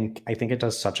I think it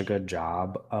does such a good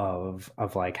job of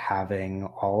like having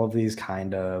all of these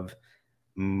kind of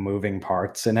moving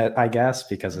parts in it, I guess,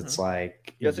 because Mm-hmm. it's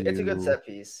like It's a good you set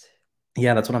piece.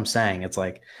 yeah, that's what I'm saying. It's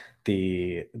like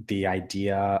the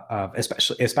idea of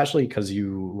especially because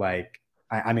you like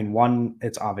I mean one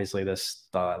it's obviously this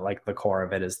the like the core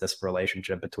of it is this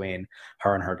relationship between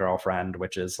her and her girlfriend,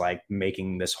 which is like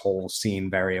making this whole scene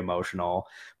very emotional.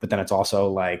 But then it's also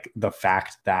like the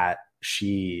fact that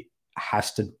she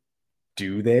has to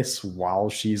do this while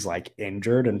she's like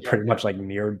injured and Yep, pretty yep. much like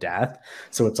near death.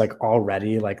 So it's like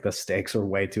already like the stakes are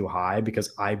way too high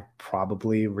because I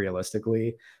probably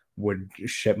realistically would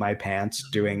shit my pants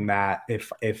doing that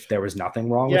if there was nothing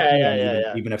wrong with Yeah, me yeah, and yeah,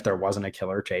 yeah. even if there wasn't a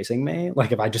killer chasing me.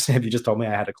 Like if I just if you just told me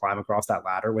I had to climb across that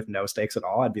ladder with no stakes at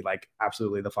all, I'd be like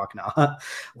absolutely the fuck not.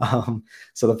 um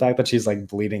so the fact that she's like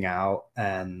bleeding out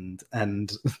and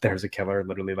there's a killer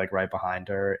literally like right behind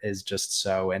her is just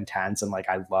so intense. And like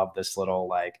I love this little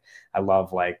like I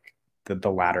love like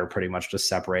the ladder pretty much just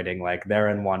separating like they're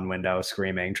in one window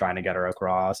screaming trying to get her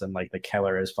across and like the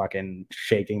killer is fucking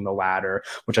shaking the ladder,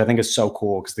 which I think is so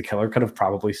cool because the killer could have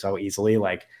probably so easily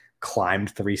like climbed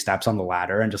 3 steps on the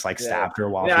ladder and just like Yeah. stabbed her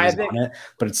while Yeah, she I was think on it,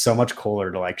 but it's so much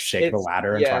cooler to like shake the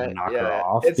ladder and try to knock her yeah.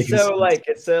 off because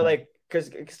It's so like because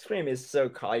Scream is so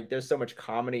like there's so much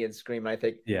comedy in Scream. And I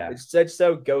think yeah. it's such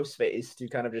so Ghostface to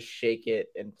kind of just shake it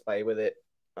and play with it.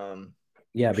 Um,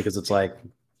 Yeah, because it's like,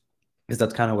 because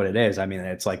that's kind of what it is. I mean,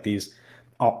 it's like these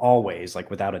always, like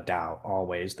without a doubt,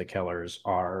 always the killers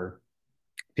are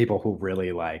people who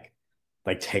really like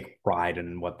take pride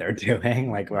in what they're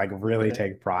doing, like really Yeah.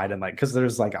 take pride in like because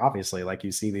there's like obviously like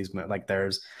you see these like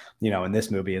there's in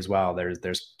this movie as well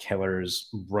there's killers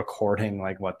recording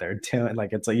like what they're doing,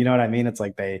 like it's like you know what I mean, it's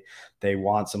like they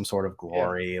want some sort of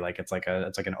Yeah. glory, like it's like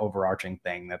an overarching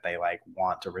thing that they like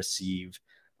want to receive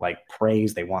like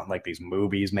praise, they want like these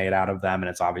movies made out of them, and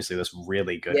it's obviously this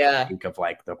really good Yeah. critique of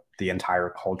like the entire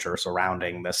culture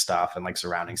surrounding this stuff and like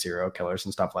surrounding serial killers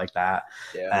and stuff like that.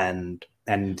 Yeah.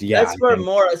 And yeah, That's I where think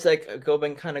more it's like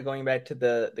going kind of going back to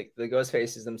the ghost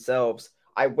faces themselves.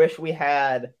 I wish we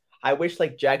had I wish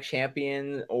like Jack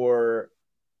Champion or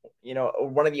or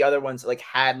one of the other ones like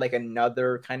had like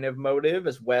another kind of motive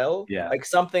as well. yeah, Like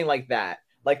something like that.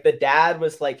 Like the dad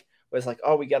was like,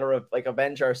 "Oh, we got to like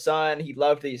avenge our son. He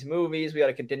loved these movies. We got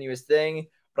to continue his thing."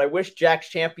 But I wish Jack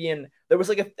Champion there was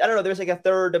like a I don't know, there was like a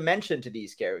third dimension to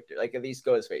these characters, like these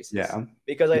ghost faces. yeah.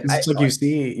 Because Because I it's like you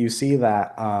see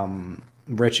that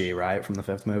Richie, right, from the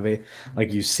fifth movie,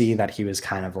 like you see that he was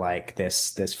kind of like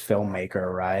this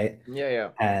filmmaker, right? yeah, yeah.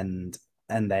 And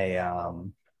they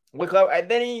Look, and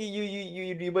then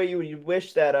you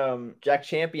wish that Jack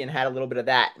Champion had a little bit of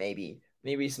that maybe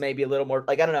a little more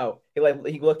like I don't know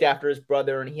he looked after his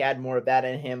brother and he had more of that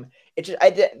in him. It just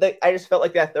I just felt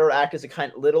like that third act is a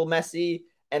kind of little messy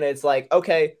and it's like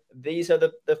okay these are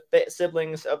the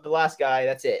siblings of the last guy,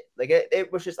 that's it, like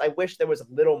it was just I wish there was a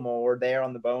little more there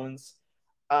on the bones,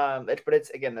 but it's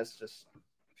again that's just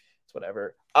it's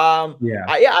whatever. yeah,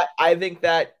 I think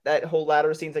that whole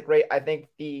ladder scene's like great. I think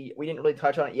we didn't really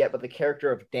touch on it yet, but the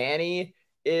character of Danny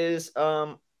is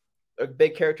a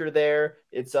big character there.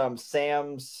 It's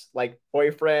Sam's like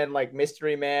boyfriend, like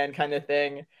mystery man kind of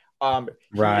thing.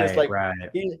 He is right, like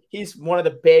right, he's one of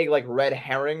the big like red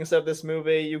herrings of this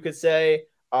movie, you could say.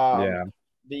 yeah.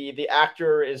 The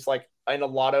actor is like in a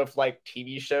lot of like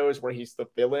TV shows where he's the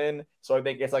villain, so I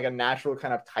think it's like a natural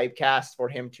kind of typecast for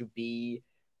him to be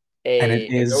And it a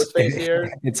is ghost face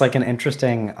here. it's like an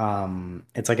interesting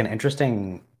it's like an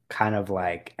interesting kind of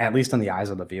like, at least in the eyes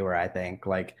of the viewer, I think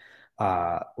like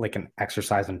an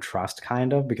exercise in trust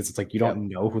kind of, because it's like you Yep. don't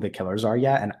know who the killers are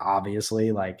yet, and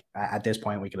obviously like at this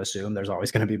point we could assume there's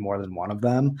always going to be more than one of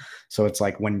them. So it's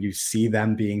like when you see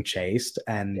them being chased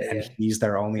Yeah, and yeah. he's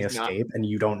their only He's not. escape and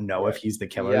you don't know Yeah. if he's the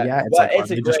killer Yeah. yet, it's Well, like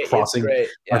it's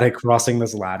great. are Yeah. they crossing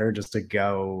this ladder just to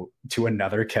go to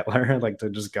another killer, like to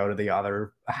just go to the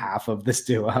other half of this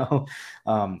duo?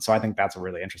 So I think that's a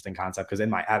really interesting concept, because in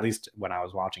my, at least when I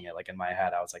was watching it, like in my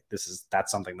head, I was like,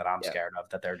 that's something that I'm Yeah. scared of,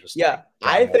 that they're just like Yeah.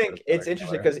 I going over think the it's other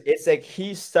interesting killer. because it's like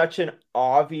he's such an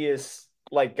obvious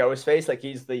like ghost face. Like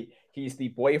he's the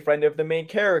boyfriend of the main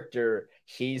character.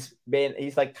 He's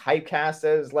like typecast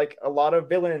as like a lot of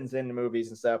villains in movies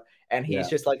and stuff. And he's Yeah,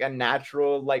 just like a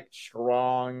natural, like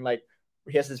strong, like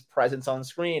he has his presence on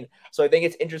screen. So I think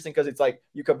it's interesting because it's like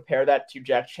you compare that to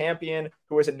Jack Champion,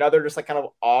 who is another just like kind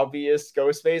of obvious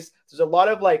ghost face. There's a lot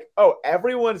of like, oh,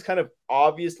 everyone's kind of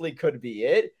obviously could be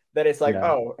it. That it's like, yeah,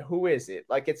 oh, who is it?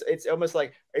 Like it's almost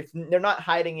like if they're not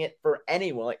hiding it for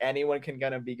anyone. Like anyone can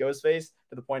kind of be Ghostface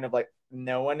to the point of like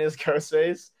no one is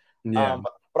Ghostface. yeah,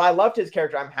 But I loved his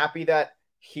character. I'm happy that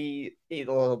he's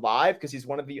alive because he's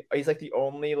like the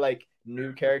only like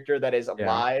new character that is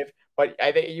yeah. alive. But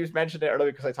I think you mentioned it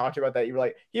earlier because I talked to you about that. You were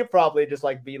like, he'll probably just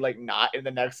like be like not in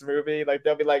the next movie. Like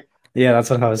they'll be like, Yeah, that's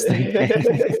what I was thinking.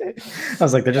 I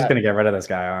was like, they're just yeah, gonna get rid of this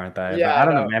guy, aren't they? But yeah, I I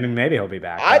don't know. know. I mean, maybe he'll be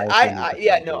back, but I assume he's just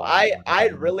Yeah, gonna be no, one and I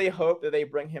done. really hope that they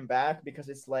bring him back because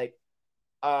it's like,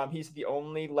 he's the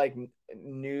only like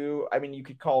new. I mean, you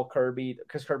could call Kirby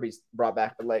because Kirby's brought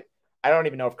back, but like, I don't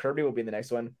even know if Kirby will be in the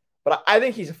next one. But I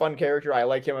think he's a fun character. I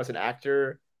like him as an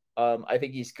actor. I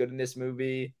think he's good in this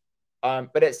movie.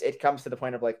 But it comes to the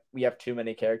point of like we have too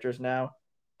many characters now.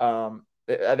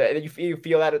 You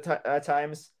feel that at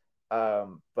times.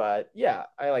 But yeah,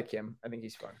 I like him. I think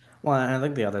he's fun. Well, and I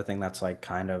think the other thing that's like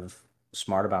kind of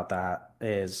smart about that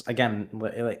is, again,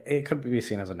 it could be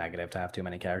seen as a negative to have too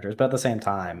many characters, but at the same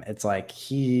time, it's like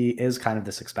he is kind of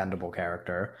this expendable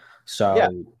character. Yeah,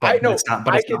 So, I but know.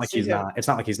 I it's not could like see him. it's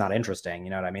not like he's not interesting. You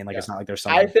know what I mean? Like Yeah. it's not like there's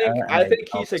someone there and I they think develop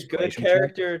he's a this good relationship.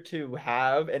 character to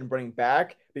have and bring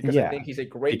back because I Yeah, think he's a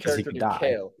great because he character could to die.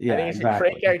 kill. I Yeah, think he's a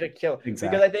great exactly. character to kill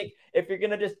because I Exactly. think if you're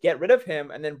gonna just get rid of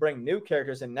him and then bring new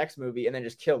characters in next movie and then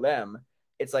just kill them,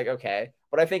 it's like okay.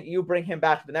 But I think you bring him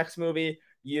back to the next movie,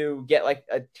 you get like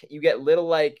you get little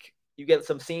like you get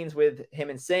some scenes with him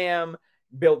and Sam,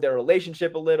 build their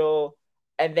relationship a little,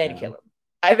 and then Yeah. kill him.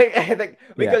 I think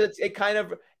Yeah. because it kind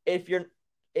of if you're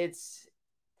it's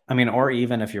I mean, or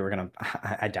even if you were gonna,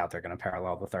 I doubt they're gonna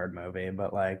parallel the third movie,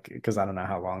 but like, because I don't know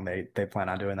how long they plan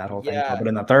on doing that whole thing for. Yeah, But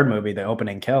in the third movie, the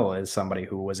opening kill is somebody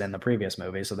who was in the previous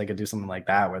movie, so they could do something like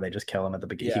that where they just kill him at the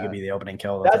beginning. He could yeah. be the opening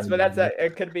kill of the That's third but that's movie. a,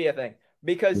 it could be a thing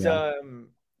because Yeah,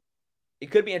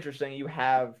 it could be interesting. You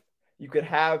could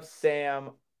have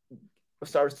Sam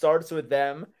starts with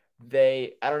them.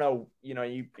 They I don't know,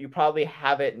 you probably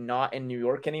have it not in New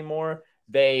York anymore.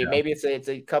 They yeah, maybe it's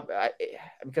a couple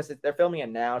because they're filming it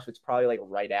now, so it's probably like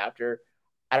right after.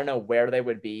 I don't know where they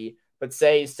would be, but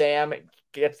say Sam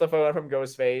gets the phone from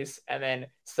Ghostface, and then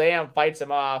Sam fights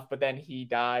him off, but then he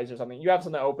dies or something. You have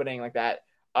something opening like that,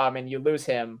 and you lose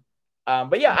him.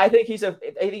 But yeah, I think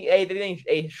I think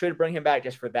they should bring him back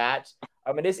just for that.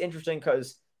 It is interesting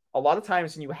because a lot of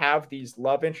times when you have these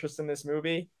love interests in this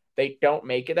movie, they don't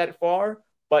make it that far.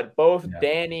 But both yeah,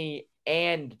 Danny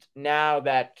and now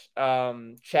that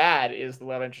Chad is the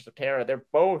love interest of Tara, they're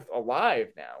both alive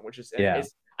now, which yeah,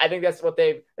 is I think that's what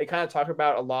they kind of talk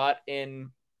about a lot in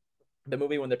the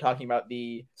movie when they're talking about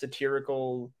the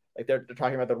satirical, like they're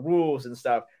talking about the rules and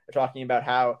stuff. They're talking about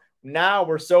how now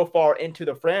we're so far into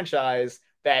the franchise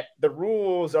that the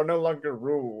rules are no longer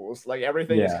rules. Like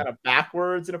everything is yeah. kind of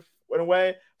backwards in a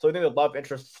way. So I think the love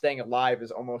interest staying alive is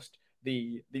almost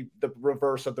the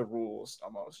reverse of the rules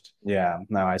almost. Yeah,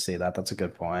 no, I see that. That's a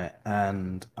good point.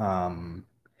 And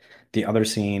the other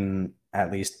scene,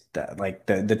 at least like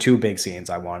the two big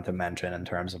scenes I wanted to mention in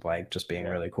terms of like just being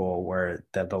Yeah. really cool were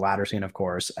the ladder scene, of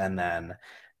course, and then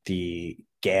the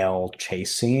Gale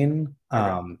chase scene.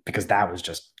 Okay. Because that was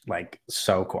just like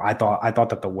so cool. I thought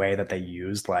that the way that they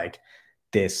used like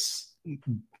this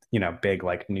big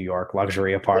like New York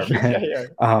luxury Yeah, apartment.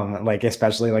 yeah. Like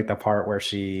especially like the part where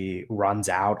she runs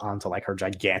out onto like her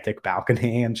gigantic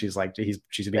balcony and she's like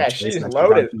she's being Yeah, chased she's and then she runs,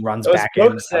 loaded. runs back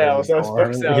in to shut the Those book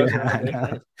door. sales are Yeah, I ridiculous.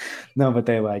 know. No, but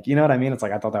they like, you know what I mean? It's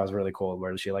like I thought that was really cool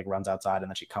where she like runs outside and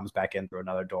then she comes back in through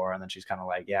another door and then she's kind of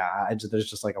like, yeah, there's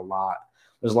just like a lot.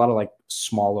 There's a lot of like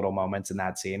small little moments in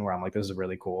that scene where I'm like, this is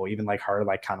really cool. Even like her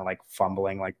like kind of like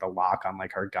fumbling like the lock on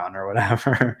like her gun or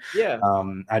whatever. Yeah.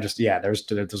 I just yeah, there's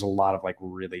a lot of like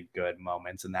really good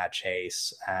moments in that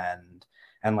chase and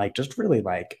like just really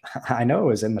like I know it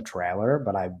was in the trailer,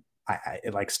 but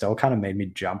it like still kind of made me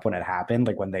jump when it happened.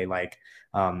 Like when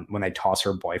they toss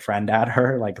her boyfriend at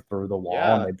her like through the wall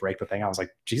and Yeah. they break the thing, I was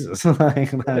like, Jesus,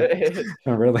 like that it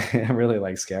really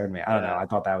like scared me. I don't know. Yeah. I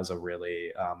thought that was a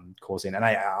really cool scene. And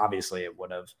I obviously it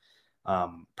would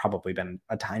have probably been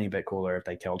a tiny bit cooler if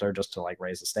they killed her just to like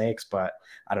raise the stakes. But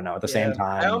I don't know. At the same Yeah.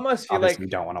 I time, almost feel obviously, like you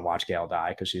don't want to watch Gail die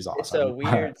because she's it's a awesome.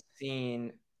 weird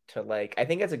scene to like. I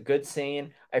think it's a good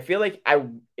scene. I feel like I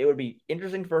it would be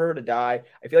interesting for her to die.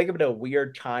 I feel like it would be a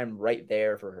weird time right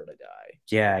there for her to die.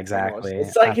 Yeah, Almost. exactly. I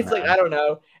don't It's like know. I don't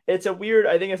know. It's a weird.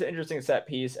 I think it's an interesting set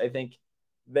piece. I think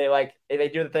they like if they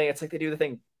do the thing. It's like they do the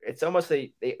thing. It's almost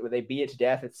they beat it to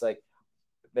death. It's like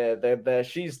the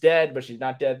she's dead but she's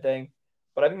not dead thing.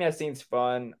 But I think that scene's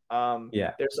fun.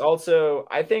 Yeah, There's also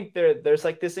I think there's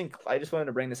like this. I just wanted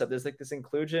to bring this up. There's like this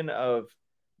inclusion of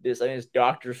this. I think it's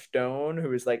Doctor Stone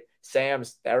who is like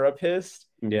Sam's therapist,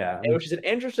 yeah, and which is an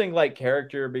interesting like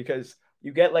character because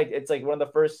you get like it's like one of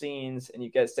the first scenes and you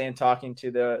get Sam talking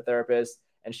to the therapist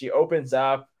and she opens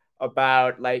up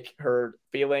about like her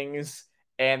feelings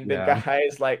and the yeah, guy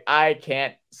is like I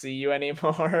can't see you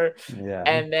anymore yeah,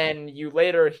 and then you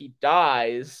later he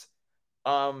dies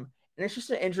and it's just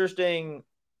an interesting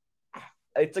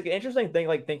it's like an interesting thing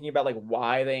like thinking about like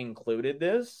why they included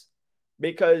this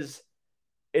because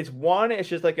it's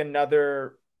just like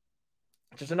another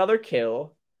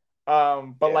kill.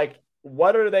 But yeah, like,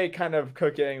 what are they kind of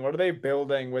cooking? What are they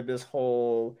building with this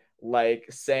whole like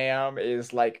Sam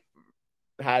is like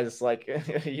has like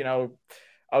a yeah.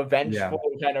 vengeful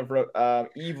kind of Yeah,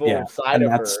 evil side and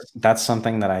of her? that's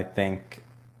something that I think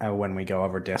when we go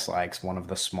over dislikes, one of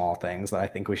the small things that I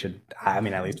think we should, I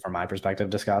mean, at least from my perspective,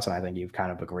 discuss, and I think you've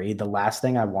kind of agreed. The last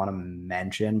thing I want to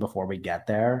mention before we get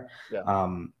there,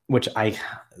 Yeah. which I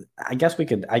guess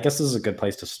I guess this is a good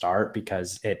place to start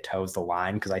because it toes the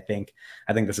line because I think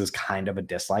this is kind of a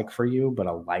dislike for you, but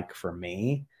a like for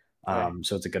me. Okay.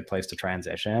 So it's a good place to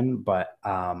transition. But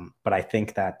I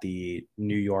think that the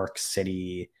New York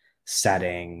City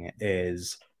setting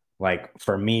is like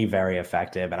for me very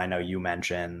effective. And I know you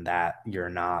mentioned that you're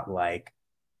not like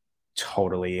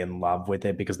totally in love with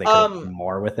it because they could have done Um.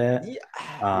 more with it.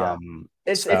 Yeah.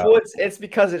 Yeah. So It's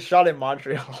because it's shot in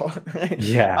Montreal.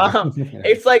 yeah. um,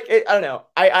 it's like I don't know.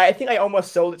 I think I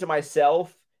almost sold it to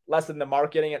myself less than the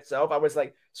marketing itself. I was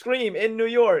like, Scream in New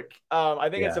York. I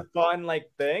think it's Yeah. a fun like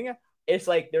thing. It's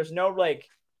like there's no like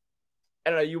I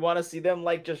don't know, you want to see them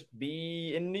like just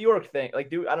be in New York thing, like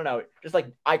do I don't know, just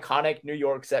like iconic New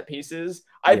York set pieces.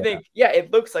 I Yeah. think yeah,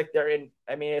 it looks like they're in.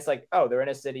 I mean, it's like oh, they're in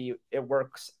a city. It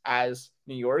works as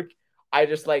New York. I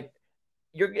just like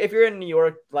you're if you're in New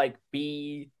York, like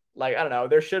be like I don't know,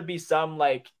 there should be some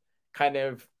like kind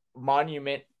of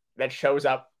monument that shows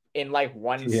up in like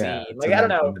one Yeah, scene. to Like I don't mention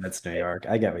know, that it's New York.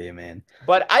 I get what you mean.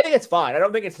 but I think it's fine. I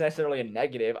don't think it's necessarily a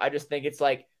negative. I just think it's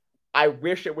like I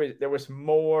wish it was there was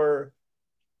more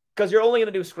because you're only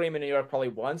gonna do Scream in New York probably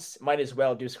once. Might as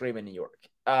well do Scream in New York.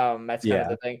 That's kind of Yeah.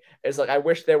 the thing. It's like I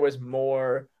wish there was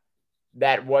more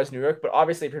that was New York, but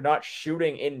obviously if you're not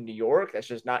shooting in New York, that's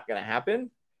just not gonna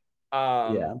happen.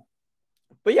 Um, Yeah.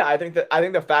 but yeah, I think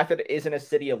the fact that it is in a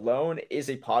city alone is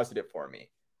a positive for me.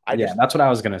 I Yeah, just that's what I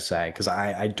was gonna say because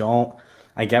I don't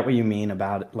I get what you mean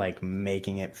about like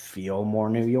making it feel more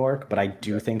New York, but I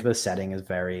do yeah think the setting is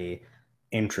very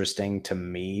interesting to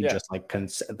me, yeah just like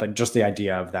just the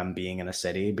idea of them being in a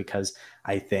city because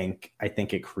I think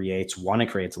it creates one, it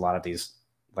creates a lot of these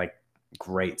like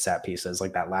great set pieces.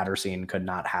 Like that ladder scene could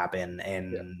not happen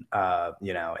yeah in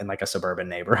in like a suburban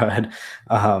neighborhood.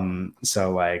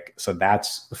 So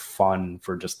that's fun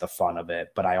for just the fun of it.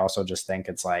 But I also just think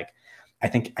it's like I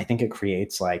think it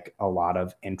creates like a lot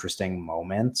of interesting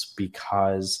moments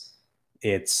because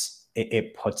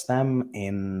it puts them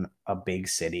in a big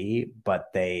city,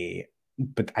 but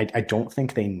I don't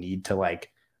think they need to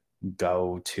like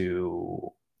go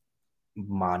to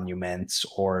monuments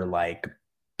or like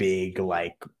big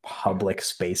like public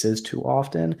spaces too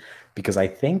often because I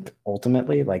think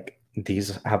ultimately like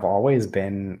these have always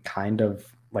been kind of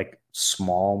like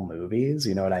small movies,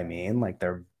 you know what I mean? Like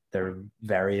they're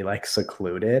very like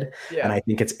secluded, and yeah I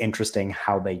think it's interesting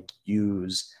how they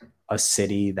use a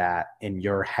city that in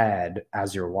your head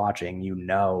as you're watching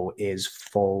is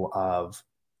full of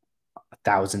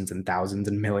thousands and thousands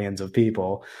and millions of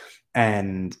people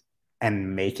and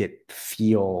make it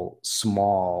feel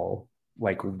small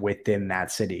like within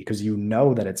that city because you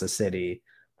know that it's a city,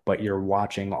 but you're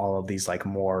watching all of these like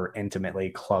more intimately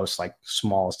close like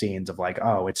small scenes of like,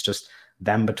 oh, it's just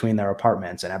them between their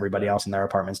apartments and everybody yeah else in their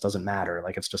apartments doesn't matter,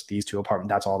 like it's just these two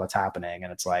apartments, that's all that's happening.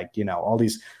 And it's like,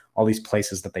 all these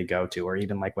places that they go to, or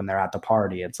even like when they're at the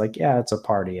party, it's like, yeah, it's a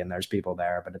party and there's people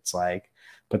there, but it's like,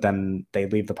 but then they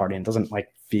leave the party and it doesn't like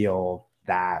feel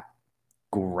that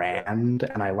yeah. grand.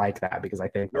 And I like that because I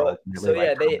think they're Well, ultimately so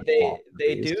like yeah, they kind of they small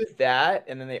they movies. do that,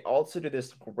 and then they also do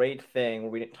this great thing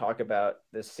where we didn't talk about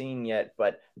the scene yet,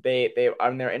 but they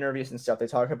on their interviews and stuff, they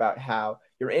talk about how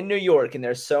you're in New York and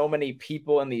there's so many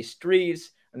people in these streets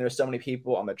and there's so many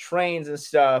people on the trains and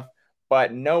stuff,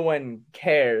 but no one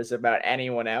cares about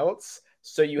anyone else.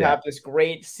 So you Yeah. have this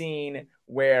great scene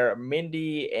where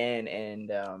Mindy and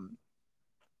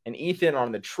Ethan are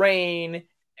on the train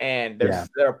and Yeah.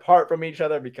 they're apart from each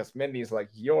other because Mindy's like,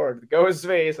 "You're the ghost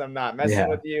face, I'm not messing Yeah.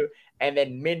 with you." And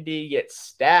then Mindy gets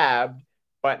stabbed,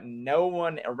 but no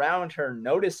one around her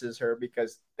notices her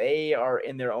because they are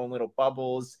in their own little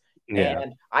bubbles. Yeah.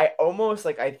 And I almost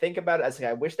like I think about it as like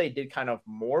I wish they did kind of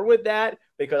more with that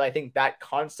because I think that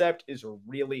concept is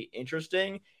really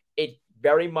interesting. It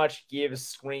very much gives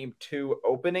Scream 2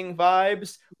 opening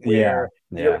vibes Yeah. where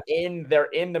Yeah. they're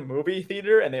in the movie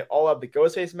theater and they all have the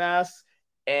Ghostface masks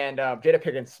and Jada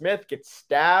Pinkett Smith gets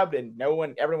stabbed and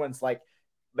everyone's like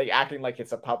acting like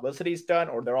it's a publicity stunt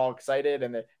or they're all excited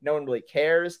and no one really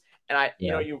cares. And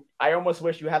Yeah. I almost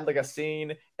wish you had like a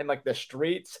scene in like the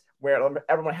streets where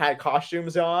everyone had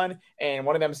costumes on and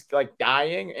one of them's like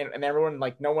dying and everyone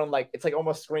like no one like it's like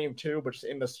almost Scream 2 but just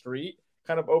in the street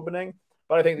kind of opening.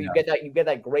 But I think that Yeah. you get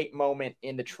that great moment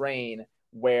in the train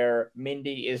where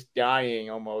Mindy is dying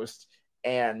almost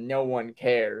and no one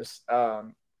cares.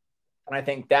 And I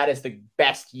think that is the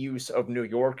best use of New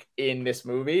York in this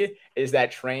movie is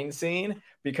that train scene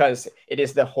because it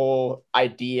is the whole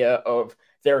idea of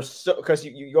there's so because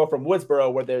you go from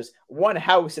Woodsboro where there's one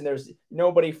house and there's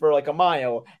nobody for like a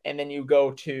mile, and then you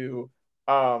go to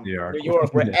New York. New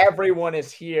York where Yeah. everyone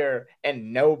is here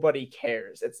and nobody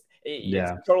cares. It's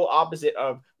Yeah. the total opposite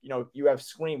of you have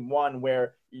Scream 1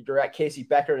 where you're at Casey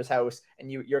Becker's house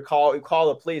and you call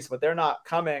the police, but they're not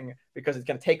coming because it's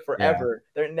going to take Yeah. forever.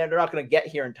 They're not going to get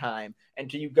here in time.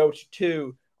 Until you go to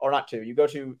two or not two, you go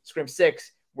to Scream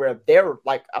 6 where they're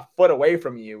like a foot away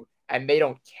from you and they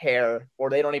don't care or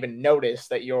they don't even notice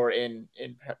that you're in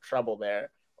trouble there,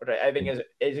 which I think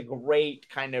is a great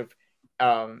kind of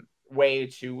way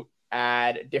to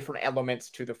add different elements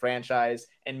to the franchise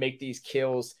and make these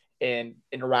kills and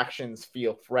interactions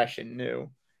feel fresh and new.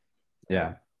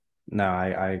 Yeah. No,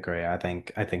 I agree. I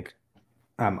think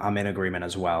I'm in agreement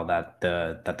as well that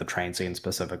the train scene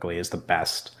specifically is the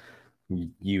best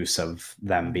use of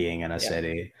them being in a Yeah.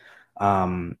 city.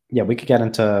 Yeah, we could get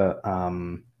into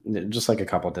just like a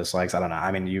couple dislikes. I don't know.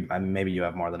 I mean, maybe you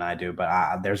have more than I do,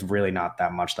 but there's really not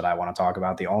that much that I want to talk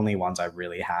about. The only ones I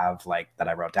really have, like that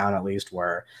I wrote down at least,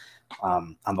 were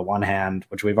on the one hand,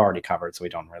 which we've already covered, so we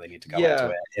don't really need to go into Yeah.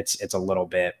 it. It's a little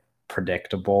bit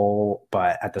predictable,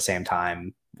 but at the same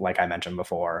time, like I mentioned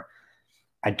before,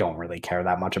 I don't really care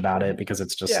that much about it because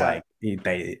it's just Yeah.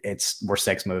 like we're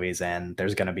 6 movies in.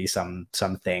 There's gonna be some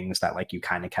things that like you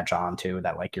kind of catch on to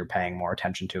that like you're paying more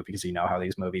attention to because you know how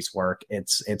these movies work.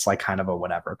 It's like kind of a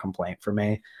whatever complaint for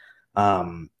me.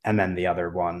 And then the other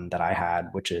one that I had,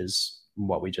 which is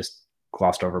what we just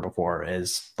glossed over before,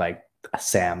 is like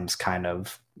Sam's kind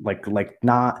of like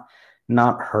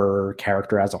not her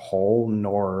character as a whole,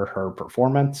 nor her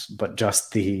performance, but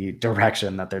just the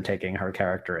direction that they're taking her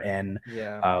character in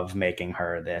Yeah. of making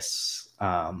her this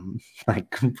like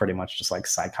pretty much just like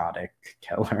psychotic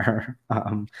killer.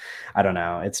 I don't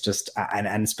know. It's just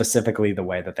and specifically the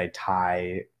way that they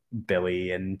tie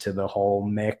Billy into the whole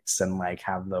mix and like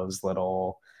have those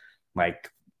little like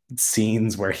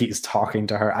scenes where he's talking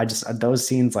to her. I just those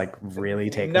scenes like really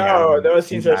take me out of the No, those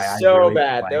scenes movie. are I so really don't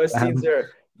bad. like Those scenes them. are,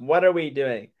 what are we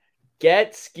doing?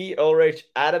 Get Skeet Ulrich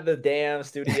out of the damn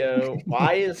studio.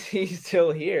 Why is he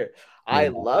still here? I Yeah,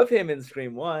 love him in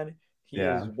Scream 1. He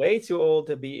is yeah, way too old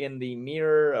to be in the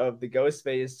mirror of the ghost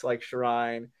face like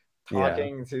shrine yeah,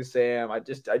 talking to Sam. I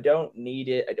don't need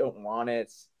it. I don't want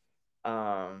it.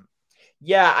 Um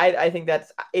yeah, I think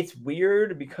it's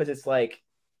weird because it's like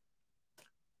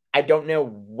I don't know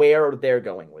where they're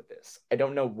going with this. I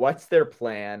don't know what's their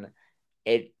plan.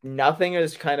 It nothing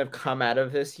has kind of come out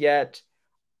of this yet.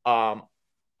 Um,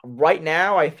 right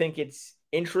now, I think it's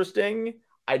interesting.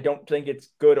 I don't think it's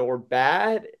good or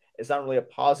bad. It's not really a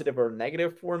positive or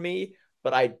negative for me,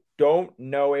 but I don't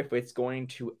know if it's going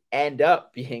to end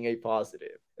up being a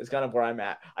positive. It's kind of where I'm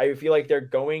at. I feel like they're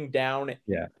going down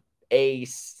yeah. a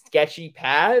sketchy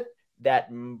path that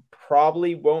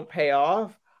probably won't pay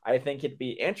off. I think it'd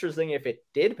be interesting if it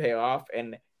did pay off,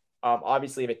 and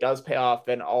obviously, if it does pay off,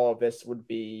 then all of this would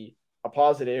be a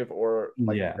positive or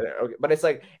like. Yeah. Okay. But it's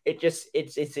like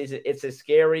it's a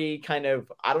scary kind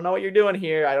of. I don't know what you're doing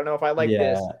here. I don't know if I like Yeah,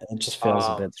 this. it just feels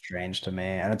a Um, bit strange to me,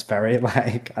 and it's very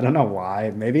like I don't know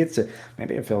why. Maybe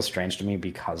it feels strange to me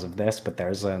because of this, but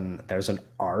there's an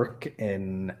arc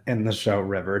in the show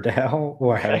Riverdale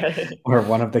where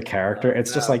one of the character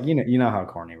it's just no. like you know how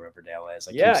corny Riverdale is.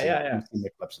 Like Yeah, yeah, yeah. you've seen the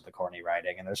clips of the corny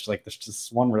writing, and there's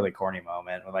just one really corny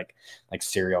moment where like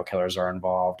serial killers are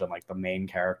involved, and like the main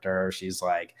character she's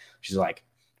like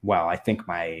well, I think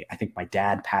my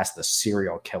dad passed the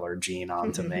serial killer gene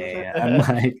on to me, and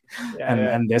like, Yeah, and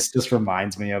yeah, and this just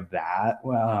reminds me of that,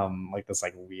 like this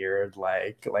like weird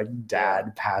like yeah,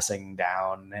 dad passing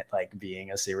down like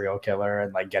being a serial killer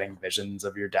and like getting visions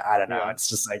of your dad. I don't know. yeah. It's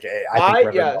just like I think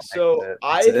Yeah, Riverdale makes so it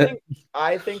makes it.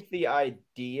 I think the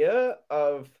idea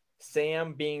of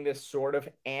Sam being this sort of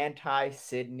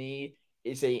anti-Sydney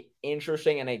is a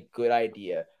interesting and a good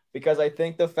idea because I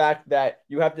think the fact that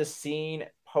you have this scene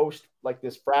post like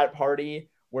this frat party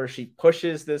where she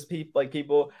pushes this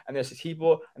people and there's these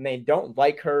people and they don't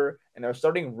like her and they're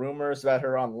starting rumors about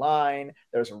her online.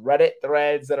 There's Reddit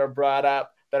threads that are brought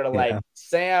up that are like Yeah,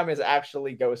 Sam is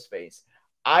actually Ghostface.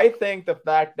 I think the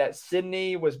fact that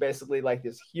Sydney was basically like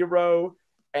this hero,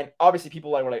 and obviously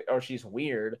people like were like, oh, she's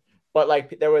weird, but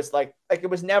like there was like it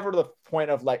was never the point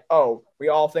of like, oh, we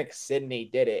all think Sydney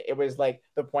did it. It was like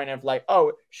the point of like,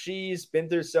 oh, she's been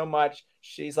through so much.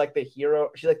 She's like the hero.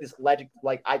 She's like this legend,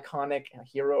 like iconic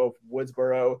hero of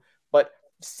Woodsboro. But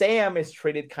Sam is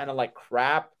treated kind of like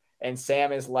crap. And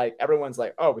Sam is like, everyone's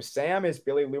like, oh, Sam is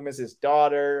Billy Loomis's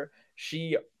daughter.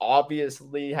 She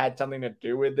obviously had something to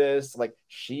do with this. Like,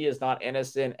 she is not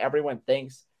innocent. Everyone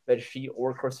thinks that she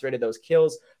orchestrated those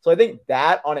kills. So I think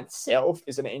that on itself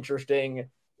is an interesting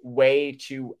way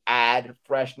to add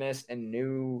freshness and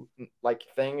new like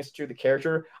things to the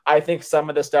character. I think some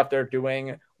of the stuff they're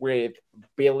doing with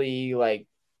Billy like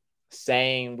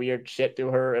saying weird shit to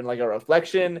her and like a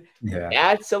reflection, yeah,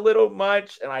 that's a little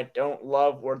much and I don't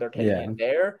love where they're taking yeah. it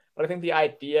there. But I think the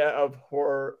idea of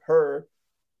her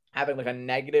having like a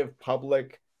negative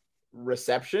public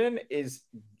reception is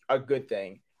a good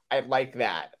thing. I like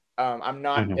that. I'm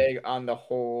not Mhm. big on the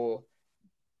whole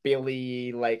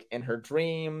Billy like in her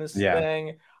dreams Yeah,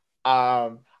 thing.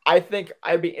 I think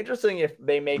I'd be interesting if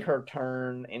they make her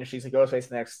turn and she's a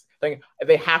Ghostface next thing.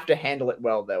 They have to handle it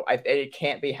well though. It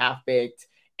can't be half baked,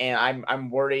 and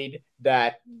I'm worried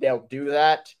that they'll do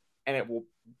that and it will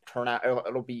turn out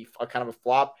it'll be a kind of a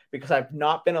flop because I've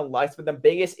not been a like. But the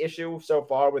biggest issue so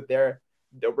far with the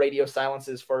radio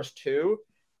silences first two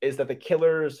is that the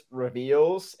killer's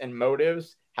reveals and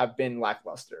motives have been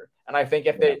lackluster. And I think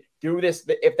if Yeah. they do this,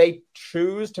 if they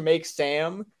choose to make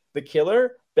Sam the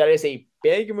killer, that is a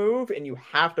big move, and you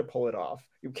have to pull it off.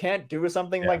 You can't do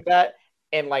something Yeah. like that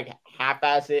and like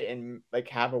half-ass it and like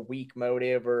have a weak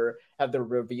motive or have the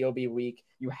reveal be weak.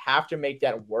 You have to make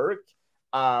that work.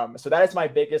 So that is my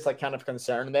biggest like kind of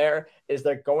concern there is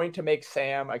they're going to make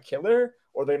Sam a killer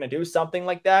or they're going to do something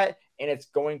like that and it's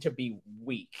going to be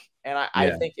weak. And I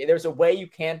Yeah. think there's a way you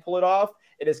can pull it off.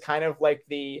 It is kind of like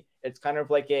a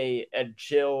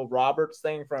Jill Roberts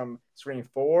thing from Scream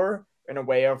 4 in a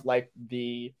way of like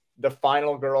the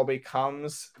final girl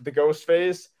becomes the ghost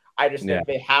face. I just Yeah. think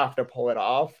they have to pull it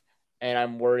off, and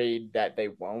I'm worried that they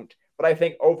won't. But I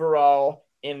think overall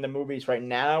in the movies right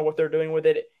now, what they're doing with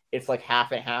it, it's like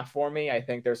half and half for me. I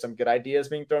think there's some good ideas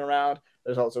being thrown around.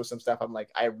 There's also some stuff I'm like,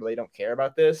 I really don't care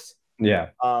about this. Yeah.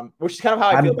 Which is kind of how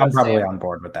I feel I'm about probably Sam. on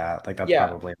board with that. Like that's Yeah,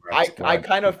 probably I where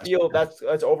kind of feel that's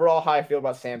overall how I feel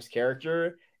about Sam's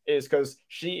character is because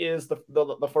she is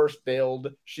the first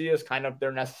build. She is kind of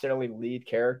their necessarily lead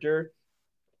character,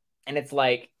 and it's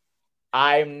like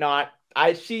I'm not.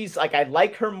 She's like I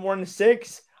like her more than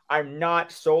 6. I'm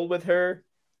not sold with her.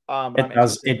 But I'm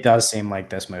interested. It does seem like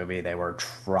this movie they were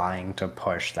trying to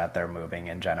push that they're moving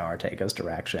in Jenna Ortega's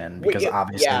direction because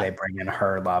obviously Yeah, they bring in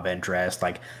her love interest.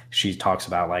 Like she talks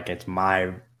about like it's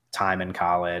my time in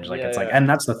college. Like it's like, yeah. and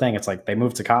that's the thing. It's like they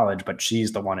moved to college, but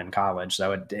she's the one in college.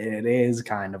 So it is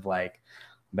kind of like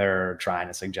they're trying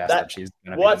to suggest that she's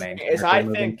going to be the main character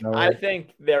moving I forward.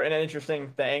 think they're in an interesting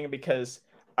thing because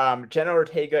Jenna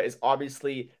Ortega is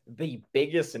obviously the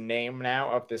biggest name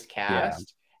now of this Yeah.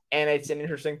 cast, and it's an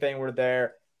interesting thing where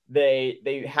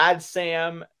they had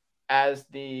Sam as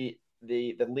the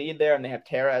lead there, and they have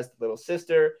Tara as the little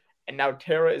sister, and now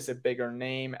Tara is a bigger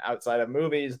name outside of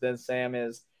movies than Sam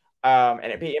is. And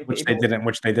Which they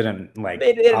didn't like.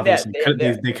 they did that. Obviously,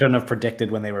 they couldn't have predicted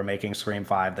when they were making Scream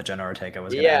 5 that Jenna Ortega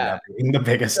was going to end Yeah. up being the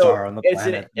biggest So star on the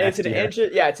planet next year.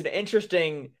 it's an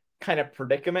interesting kind of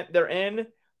predicament they're in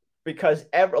because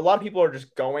a lot of people are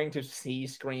just going to see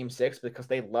Scream 6 because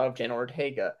they love Jenna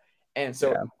Ortega. And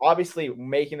so Yeah. obviously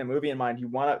making the movie in mind, you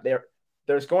want to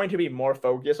there's going to be more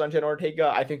focus on Jenna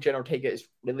Ortega. I think Jenna Ortega is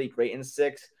really great in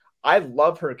 6. I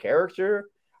love her character.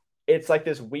 It's like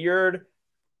this weird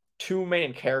two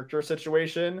main character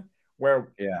situation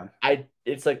where Yeah.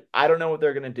 it's like I don't know what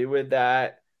they're gonna do with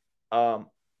that. Um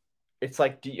it's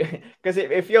like because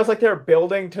it feels like they're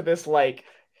building to this like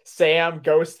Sam,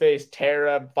 Ghostface,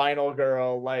 Tara, Final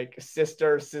Girl, like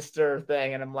sister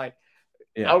thing, and I'm like,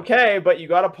 Yeah. okay, but you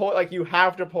gotta pull it, like you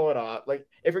have to pull it off. Like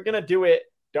if you're gonna do it,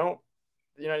 don't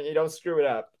you don't screw it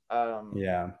up.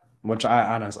 Yeah. Which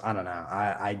I honestly, I don't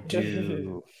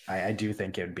know. I do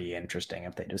think it would be interesting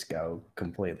if they just go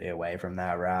completely away from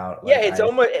that route. Yeah, Like it's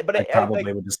almost, but I like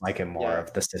probably would just like it more yeah.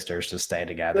 if the sisters just stay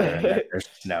together and there's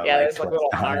no Yeah, like there's like a twist little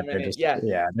on it. They're harmony. just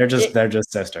Yeah, they're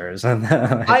just sisters and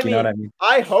like, I you know what mean, I mean?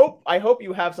 I hope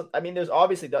you have some. I mean, there's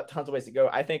obviously tons of ways to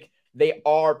go. I think they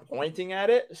are pointing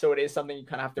at it, so it is something you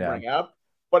kind of have to Yeah. bring up.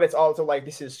 But it's also like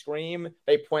this is Scream.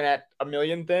 They point at a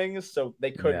million things, so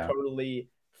they could Yeah. totally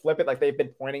flip it. Like they've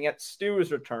been pointing at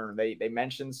Stu's return. They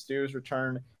mentioned Stu's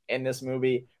return in this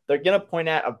movie. They're gonna point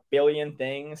at a billion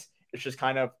things. It's just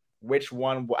kind of which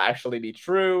one will actually be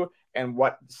true and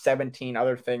what 17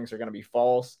 other things are gonna be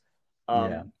false.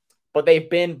 Yeah. But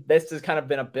this has kind of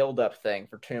been a build-up thing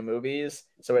for 2 movies.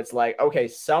 So it's like, okay,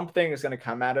 something is going to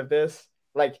come out of this.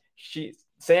 Like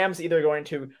Sam's either going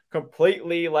to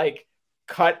completely like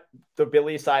cut the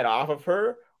Billy side off of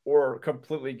her or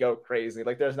completely go crazy.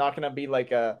 Like there's not going to be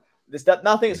like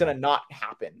nothing is going to not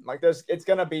happen. Like it's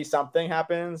going to be something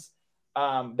happens.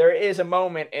 There is a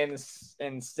moment in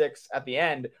 6 at the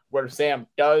end where Sam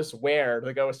does wear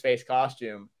the ghost face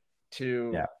costume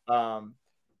to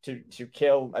to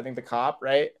kill, I think, the cop,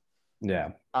 right?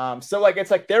 Yeah. So like it's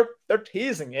like they're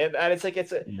teasing it, and it's like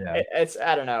it's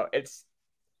I don't know.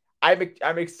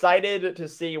 I'm excited to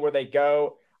see where they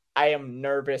go. I am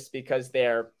nervous because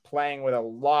they're playing with a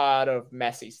lot of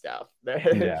messy stuff.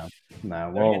 Yeah.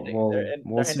 No,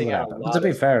 we'll see what happens. But to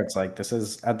be fair, it's like this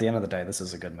is at the end of the day, this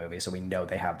is a good movie, so we know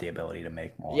they have the ability to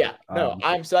make more. Yeah, no,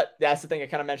 that's the thing I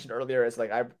kind of mentioned earlier. Is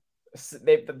like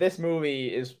this movie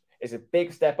is a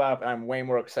big step up, and I'm way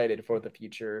more excited for the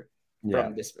future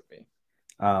from this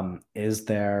movie. Is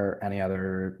there any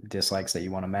other dislikes that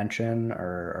you want to mention,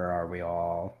 or are we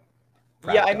all?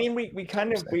 Yeah, I mean, we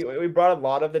kind of we brought a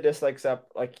lot of the dislikes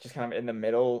up, like just kind of in the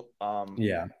middle.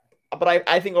 Yeah. But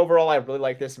I think overall I really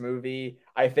like this movie.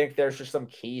 I think there's just some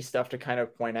key stuff to kind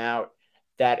of point out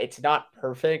that it's not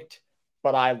perfect,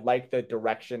 but I like the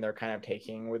direction they're kind of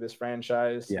taking with this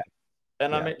franchise. Yeah.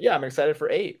 And Yeah. I'm excited for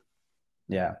 8.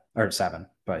 Yeah. Or 7,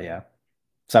 but yeah.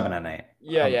 7 and 8.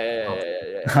 Yeah, yeah, yeah, yeah, yeah,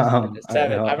 yeah, yeah.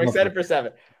 Seven. I'm Hopefully, excited for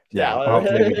 7. yeah, Yeah,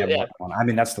 hopefully we get more yeah, than one. I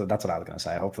mean, that's what I was gonna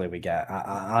say. Hopefully we get.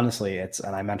 Honestly, it's,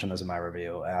 and I mentioned this in my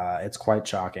review. It's quite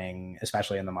shocking,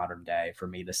 especially in the modern day, for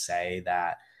me to say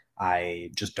that I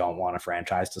just don't want a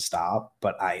franchise to stop.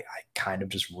 But I kind of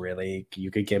just really, you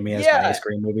could give me as many yeah.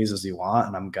 Scream movies as you want,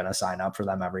 and I'm gonna sign up for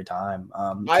them every time.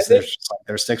 I Because think there's just like,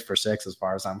 there's 6 for 6 as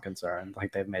far as I'm concerned.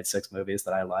 Like they've made 6 movies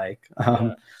that I like.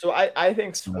 yeah. So I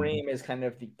think So, Scream is kind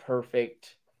of the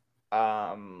perfect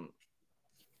um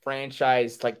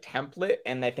franchise like template,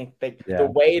 and I think the yeah,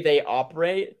 way they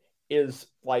operate is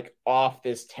like off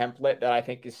this template that I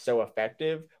think is so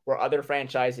effective. Where other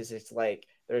franchises, it's like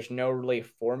there's no really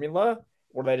formula,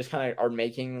 where they just kind of are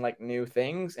making like new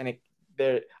things, and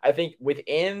I think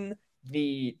within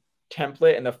the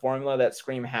template and the formula that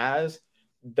Scream has,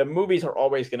 the movies are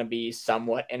always going to be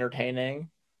somewhat entertaining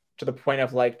to the point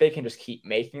of like they can just keep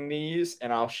making these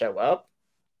and I'll show up.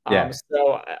 yeah.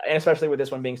 So and especially with this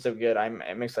one being so good, I'm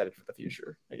excited for the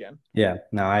future again. Yeah,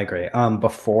 no, I agree.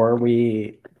 Before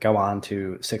we go on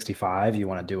to 65, you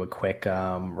want to do a quick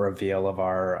reveal of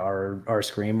our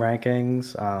Scream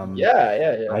rankings. Yeah,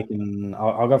 yeah, yeah.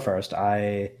 I'll go first.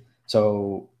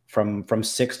 So from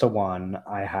 6 to 1,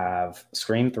 I have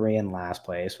Scream 3 in last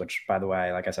place, which by the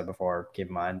way, like I said before, keep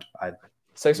in mind,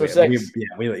 Six or six.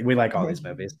 we like all these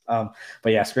movies. But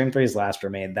yeah, Scream 3 is last for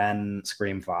me, then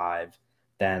Scream 5,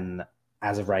 then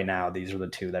as of right now, these are the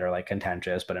two that are like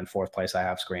contentious. But in fourth place, I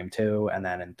have Scream 2, and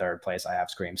then in third place, I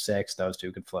have Scream 6. Those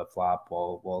two could flip flop.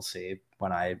 We'll see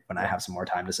when I have some more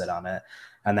time to sit on it.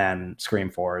 And then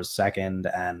Scream 4 is second,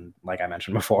 and like I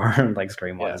mentioned before, like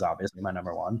Scream 1 Yeah. is obviously my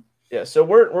number one. Yeah, so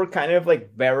we're kind of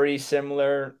like very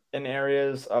similar in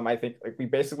areas. I think like we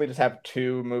basically just have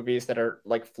two movies that are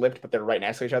like flipped, but they're right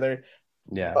next to each other.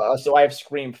 Yeah. So I have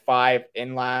Scream 5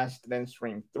 in last, then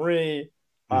Scream 3,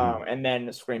 Mhm. and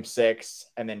then Scream 6,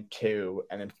 and then 2,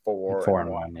 and then 4, and 4 then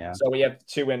and 1. 1, yeah. So we have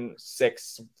 2 and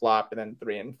 6 flop, and then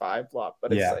 3 and 5 flop.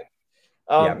 But it's Yeah. like,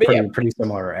 Yeah, but yeah, pretty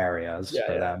similar areas yeah,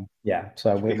 for yeah, them. Yeah,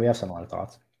 so we have similar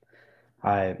thoughts.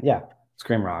 Yeah,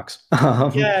 Scream rocks.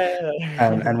 yeah.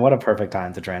 And what a perfect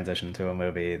time to transition to a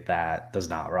movie that does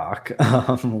not rock.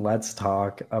 Let's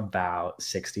talk about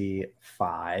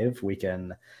 65. We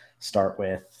can start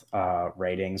with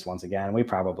ratings once again. We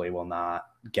probably will not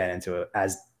get into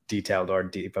as detailed or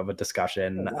deep of a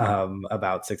discussion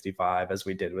about 65 as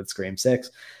we did with Scream 6.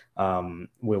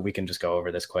 We can just go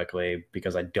over this quickly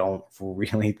because I don't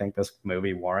really think this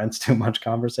movie warrants too much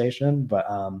conversation. But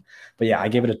yeah, I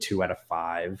give it a 2 out of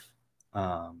 5.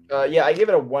 Yeah, I give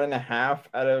it a 1.5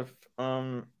 out of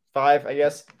 5, I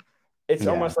guess. It's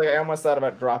Yeah. almost like I almost thought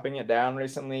about dropping it down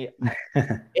recently.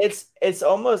 It's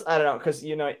almost, I don't know, because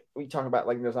we talk about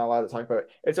like there's not a lot to talk about.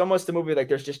 It's almost a movie like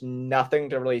there's just nothing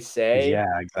to really say Yeah,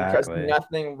 because exactly.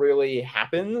 nothing really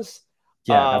happens.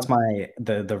 Yeah, that's Um, my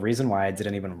the reason why I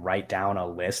didn't even write down a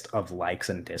list of likes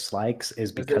and dislikes is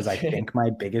is because I there- think my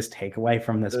biggest takeaway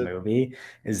from this movie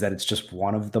is that it's just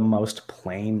one of the most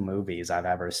plain movies I've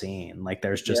ever seen. Like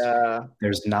yeah,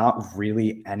 there's not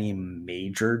really any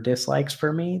major dislikes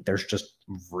for me. There's just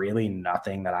really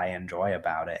nothing that I enjoy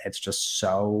about it. It's just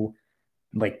so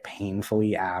like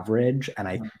painfully average, and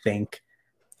I think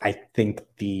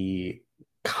the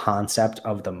concept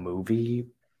of the movie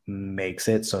makes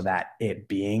it so that it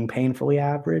being painfully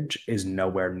average is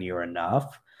nowhere near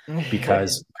enough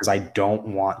because I don't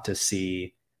want to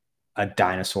see a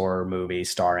dinosaur movie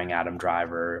starring Adam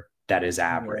Driver that is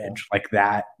yeah. average. Like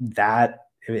that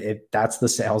if that's the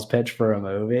sales pitch for a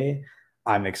movie,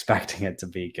 I'm expecting it to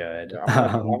be good. Yeah,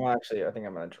 I think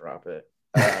I'm gonna drop it.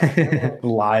 Uh,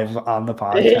 Live on the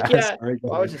podcast. yeah.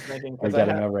 Well, I was just thinking We're because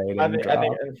getting a rating I think drop.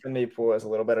 Infinity Pool is a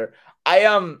little better. I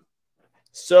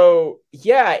So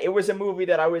yeah, it was a movie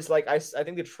that I was like, I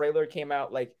think the trailer came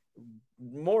out like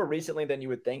more recently than you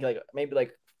would think, like maybe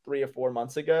like 3 or 4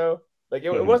 months ago. Like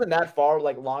it Mhm. wasn't that far,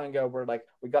 like long ago, where like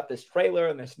we got this trailer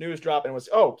and this news drop, and it was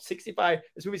 65.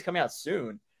 This movie's coming out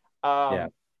soon. Yeah.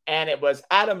 And it was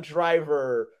Adam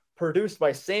Driver, produced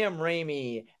by Sam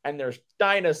Raimi, and there's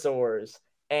dinosaurs.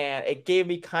 And it gave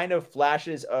me kind of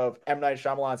flashes of M. Night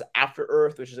Shyamalan's After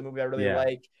Earth, which is a movie I really Yeah.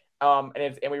 like. And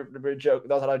we joke.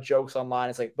 There was a lot of jokes online.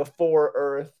 It's like Before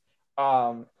Earth.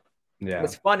 It Yeah.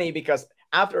 was funny because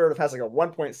After Earth has like a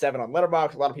 1.7 on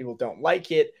Letterboxd. A lot of people don't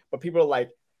like it, but people are like,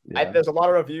 Yeah. there's a lot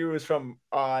of reviews from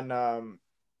on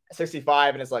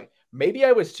 65, and it's like maybe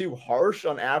I was too harsh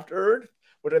on After Earth,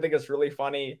 which I think is really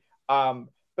funny.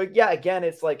 But yeah, again,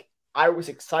 it's like I was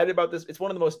excited about this. It's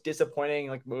one of the most disappointing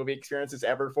like movie experiences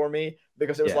ever for me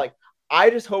because it was Yeah. like I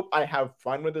just hope I have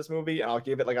fun with this movie and I'll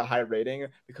give it like a high rating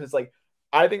because like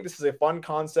I think this is a fun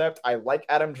concept. I like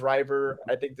Adam Driver.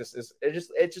 I think this is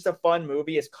it's just a fun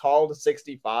movie. It's called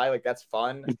 65. Like that's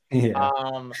fun. Yeah.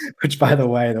 Which, by the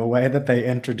way that they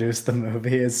introduced the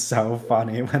movie is so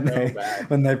funny when so they bad.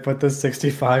 when they put the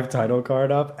 65 title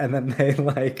card up and then they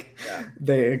like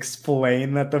they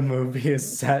explain that the movie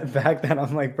is set back then.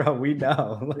 I'm like, bro, we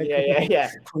know. Like Yeah.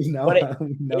 we know But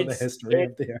we know the history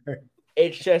of the earth.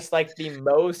 It's just like the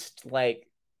most like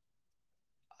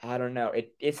I don't know.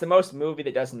 It's the most movie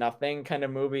that does nothing kind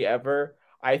of movie ever.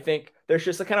 I think there's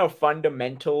just a kind of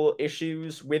fundamental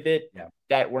issues with it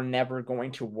that were never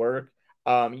going to work.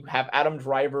 You have Adam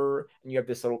Driver and you have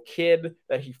this little kid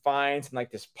that he finds in like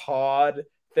this pod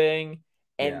thing,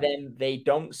 and then they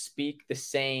don't speak the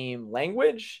same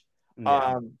language.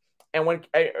 And when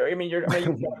I mean you're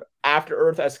After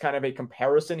Earth as kind of a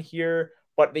comparison here,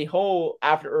 but the whole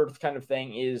After Earth kind of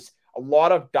thing is a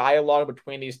lot of dialogue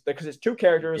between these because it's two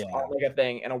characters on like a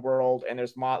thing in a world, and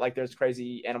there's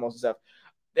crazy animals and stuff.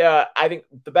 I think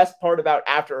the best part about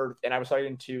After Earth, and I was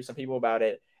talking to some people about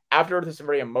it, After Earth is a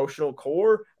very emotional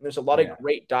core, and there's a lot of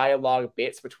great dialogue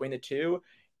bits between the two.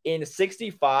 In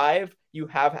 65, you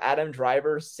have Adam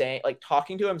Driver saying like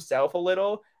talking to himself a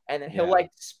little, and then he'll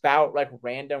like spout like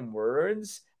random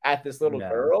words at this little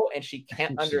girl, and she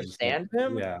can't understand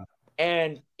him.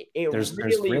 And there's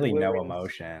really no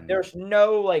emotion. There's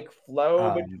no like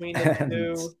flow between the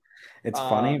two. It's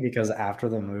funny because after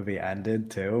the movie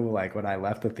ended too, like when I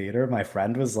left the theater, my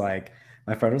friend was like,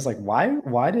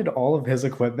 why did all of his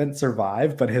equipment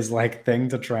survive, but his like thing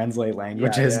to translate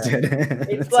languages didn't?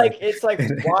 It's like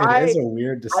why? It is a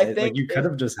weird decision. Like you could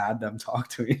have just had them talk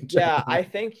to each other. Yeah, I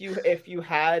think you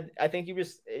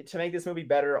just to make this movie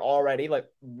better already, like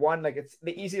one, like it's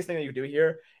the easiest thing that you could do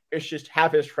here is just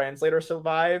have his translator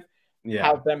survive,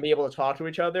 have them be able to talk to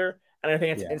each other, and I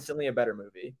think it's instantly a better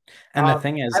movie. And the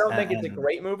thing is, I don't think it's a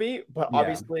great movie, but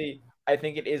obviously I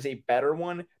think it is a better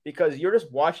one because you're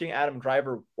just watching Adam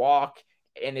Driver walk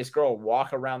and this girl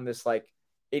walk around this like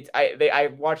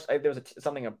I watched there was a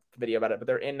video about it, but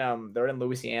they're in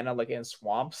Louisiana, like in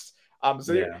swamps.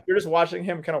 So you're just watching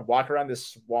him kind of walk around this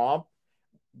swamp,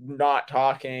 not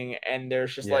talking, and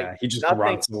there's just like he just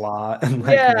grunts a lot and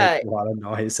like makes a lot of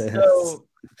noises. So,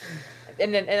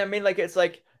 and I mean, like it's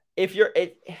like if you're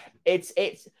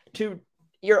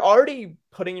you're already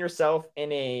putting yourself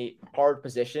in a hard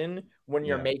position when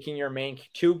you're making your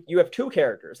you have two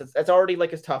characters. That's already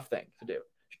like a tough thing to do.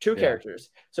 Two characters.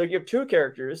 So if you have two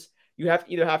characters, you have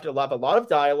to either have a lot of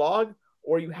dialogue,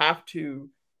 or you have to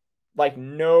like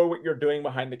know what you're doing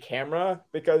behind the camera,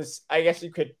 because I guess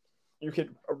you could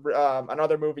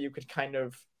another movie you could kind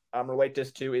of relate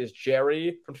this to is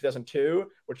Jerry from 2002,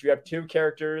 which you have two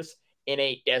characters in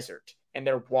a desert and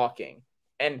they're walking,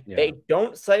 and they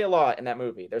don't say a lot in that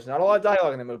movie. There's not a lot of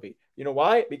dialogue in the movie. You know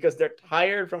why? Because they're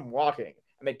tired from walking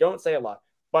and they don't say a lot.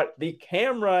 But the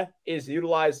camera is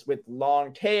utilized with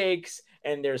long takes,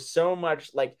 and there's so much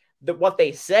like what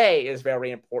they say is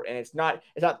very important. It's not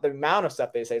the amount of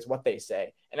stuff they say, it's what they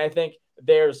say. And I think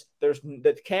there's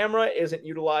the camera isn't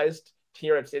utilized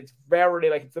here. It's very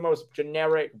like it's the most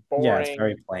generic, boring. Yeah, it's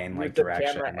very plain like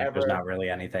direction. Like, there's not really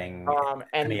anything.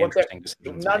 And interesting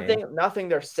nothing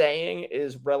they're saying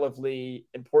is relatively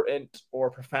important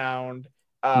or profound.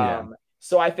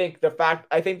 So I think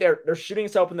they're shooting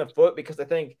themselves in the foot, because I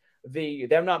think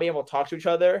them not being able to talk to each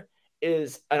other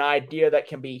is an idea that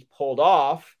can be pulled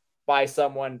off by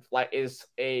someone is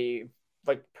very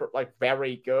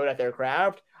good at their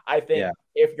craft. I think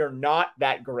if you're not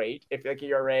that great, if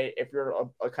you're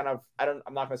a kind of I'm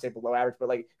not going to say below average, but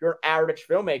like you're an average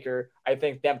filmmaker, I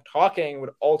think them talking would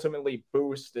ultimately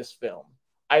boost this film.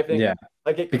 I think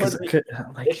it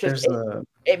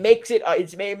makes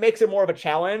it more of a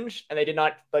challenge, and they did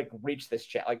not like reach this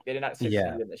they did not succeed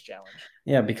in this challenge.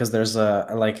 Yeah, because there's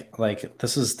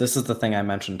this is the thing I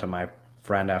mentioned to my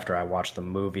friend after I watched the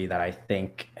movie that I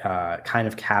think kind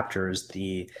of captures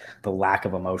the lack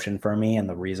of emotion for me, and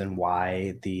the reason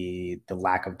why the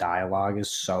lack of dialogue is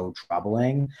so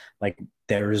troubling. Like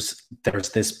there's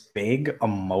this big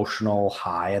emotional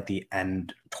high at the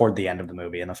end, toward the end of the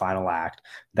movie in the final act,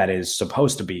 that is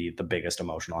supposed to be the biggest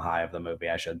emotional high of the movie,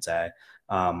 I should say,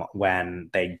 when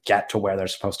they get to where they're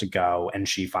supposed to go and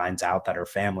she finds out that her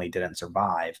family didn't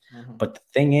survive. But the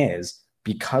thing is,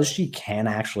 because she can't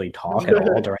actually talk at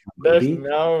all during the There's movie,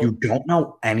 no, you don't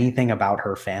know anything about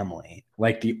her family.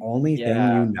 Like the only thing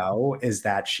you yeah. know is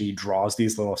that she draws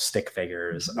these little stick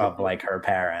figures of like her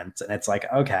parents, and it's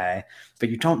like, okay, but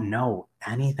you don't know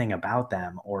anything about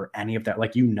them or any of that.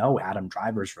 Like you know Adam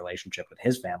Driver's relationship with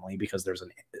his family because there's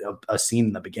a scene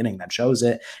in the beginning that shows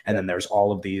it, and Yeah. then there's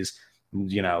all of these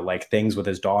like things with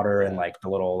his daughter and Yeah. like the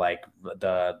little like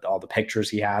the all the pictures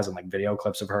he has and like video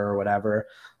clips of her or whatever.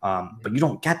 But you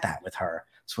don't get that with her.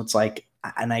 So it's like,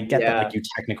 and I get that Yeah. like you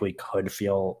technically could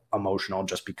feel emotional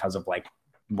just because of like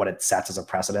what it sets as a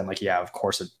precedent. Like, yeah, of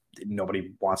course,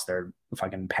 nobody wants their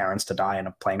fucking parents to die in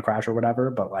a plane crash or whatever,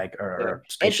 but like, Yeah. or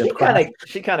And spaceship crash.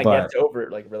 she kind of But gets over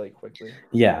it like really quickly.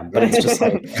 yeah, but it's just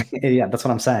like, yeah, that's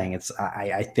what I'm saying. It's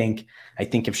I think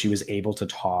if she was able to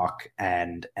talk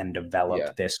and Yeah.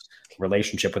 develop this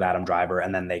relationship with Adam Driver,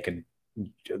 and then they could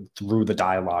through the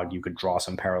dialogue, you could draw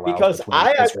some parallels Because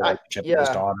between his I relationship with his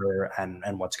yeah. daughter and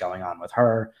what's going on with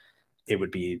her. It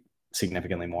would be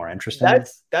significantly more interesting.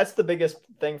 That's the biggest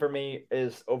thing for me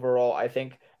is overall I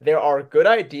think there are good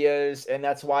ideas and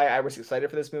that's why I was excited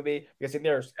for this movie because I think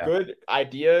there's Yeah, good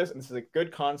ideas and this is a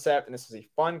good concept and this is a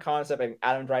fun concept and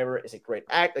Adam Driver is a great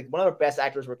act like one of the best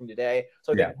actors working today.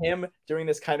 So I yeah, think him doing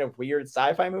this kind of weird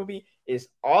sci-fi movie is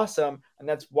awesome and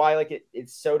that's why like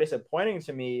it's so disappointing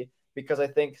to me because I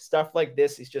think stuff like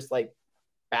this is just like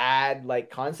bad like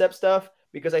concept stuff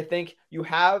because I think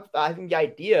the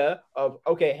idea of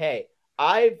okay, hey,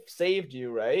 I've saved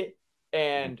you, right?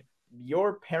 And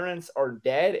your parents are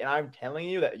dead, and I'm telling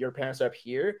you that your parents are up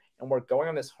here, and we're going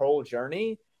on this whole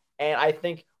journey. And I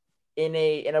think in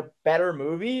a better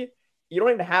movie, you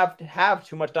don't even have to have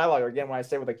too much dialogue. Or again, when I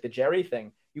say with like the Jerry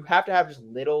thing, you have to have just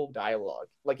little dialogue.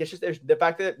 Like it's just there's the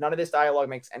fact that none of this dialogue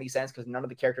makes any sense because none of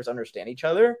the characters understand each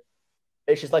other.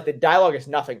 It's just like the dialogue is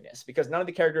nothingness because none of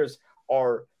the characters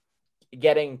are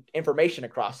getting information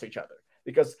across to each other.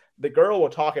 Because the girl will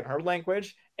talk in her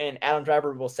language and Adam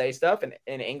Driver will say stuff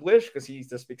in English because he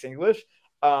just speaks English.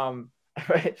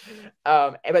 Right?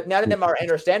 But none of them are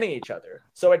understanding each other.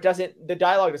 So the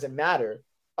dialogue doesn't matter.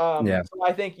 yeah, So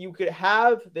I think you could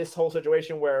have this whole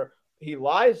situation where he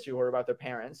lies to her about their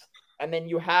parents, and then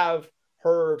you have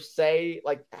her say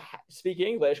like speak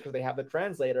English because they have the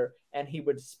translator, and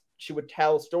she would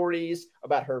tell stories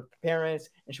about her parents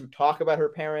and she would talk about her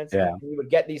parents yeah, and you would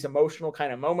get these emotional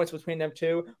kind of moments between them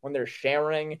two when they're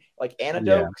sharing like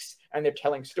yeah, anecdotes and they're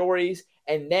telling stories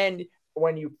and then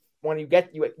when you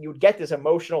get you would get this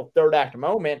emotional third act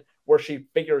moment where she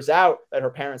figures out that her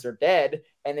parents are dead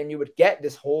and then you would get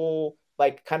this whole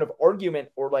like kind of argument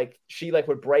or like she like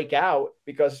would break out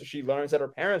because she learns that her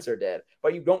parents are dead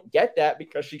but you don't get that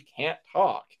because she can't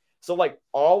talk so like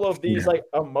all of these yeah, like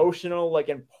emotional, like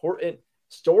important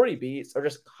story beats are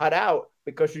just cut out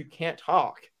because you can't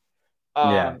talk.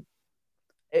 yeah, Um,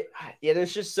 yeah,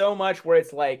 there's just so much where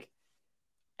it's like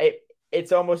it's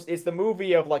the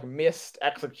movie of like missed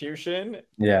execution,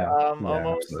 yeah, yeah,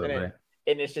 almost, absolutely.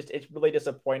 and it's really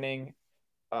disappointing.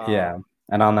 Um, Yeah.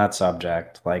 And on that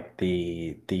subject, like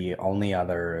the only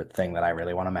other thing that I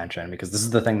really want to mention, because this is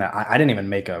the thing that I didn't even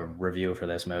make a review for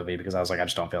this movie because I was like, I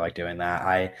just don't feel like doing that.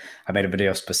 I made a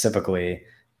video specifically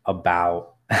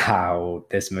about how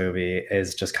this movie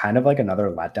is just kind of like another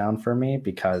letdown for me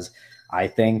because I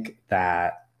think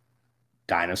that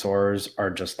dinosaurs are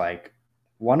just like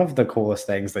one of the coolest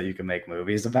things that you can make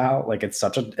movies about. Like it's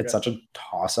yeah, such a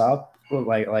toss up,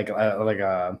 like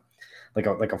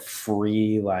a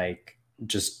free like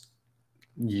just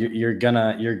you're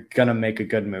gonna make a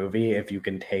good movie if you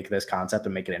can take this concept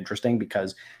and make it interesting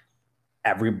because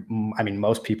I mean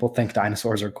most people think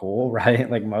dinosaurs are cool, right?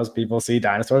 Like most people see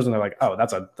dinosaurs and they're like, oh,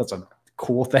 that's a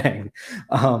cool thing.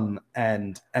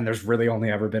 And there's really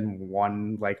only ever been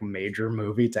one like major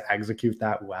movie to execute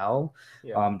that well.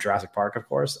 yeah. Jurassic Park, of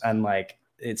course. And like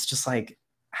it's just like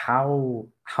how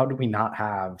do we not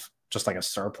have just like a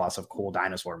surplus of cool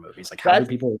dinosaur movies? Like how do That's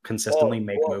people consistently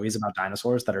make movies about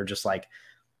dinosaurs that are just like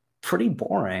pretty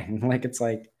boring? Like it's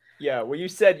like yeah, well, you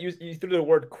said you threw the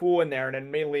word cool in there, and then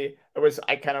mainly it was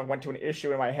I kind of went to an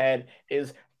issue in my head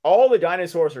is all the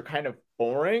dinosaurs are kind of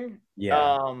boring.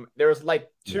 yeah, There's like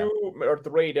yeah, two or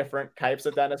three different types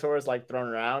of dinosaurs like thrown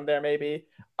around there maybe.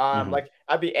 mhm. Like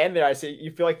at the end there, I see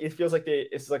you feel like it feels like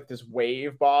it's like this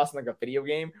wave boss in like a video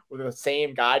game where the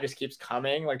same guy just keeps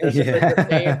coming. Like there's just like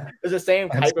Yeah. the same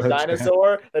That's type of so true.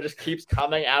 dinosaur that just keeps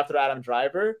coming after Adam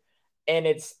Driver, and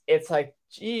it's like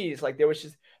geez, like there's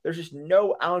just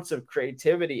no ounce of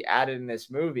creativity added in this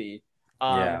movie.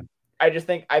 Yeah,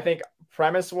 I think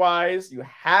premise wise, you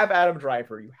have Adam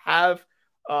Driver, you have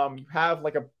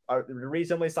like a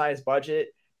reasonably sized budget.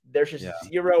 There's yeah, just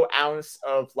 0 ounce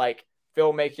of like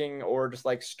filmmaking or just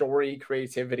like story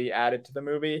creativity added to the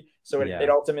movie. So it Yeah.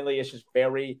 ultimately is just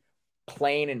very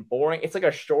plain and boring. It's like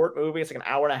a short movie. It's like an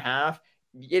hour and a half.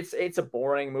 It's a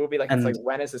boring movie. Like it's like And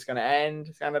when is this gonna end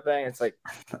kind of thing. It's like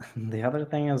the other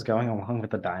thing is going along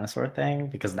with the dinosaur thing,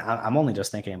 because I'm only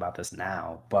just thinking about this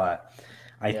now, but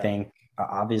I yeah think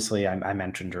obviously I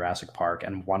mentioned Jurassic Park,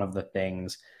 and one of the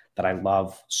things that I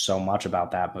love so much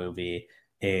about that movie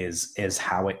is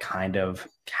how it kind of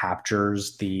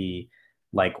captures the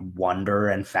like wonder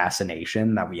and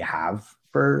fascination that we have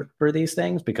for these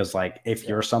things. Because like if yeah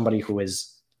you're somebody who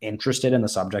is interested in the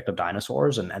subject of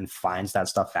dinosaurs and finds that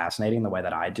stuff fascinating the way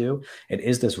that I do, it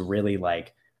is this really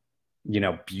like,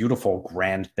 beautiful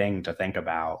grand thing to think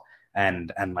about.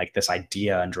 And like this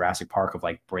idea in Jurassic Park of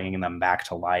like bringing them back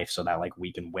to life so that like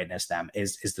we can witness them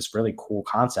is this really cool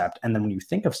concept. And then when you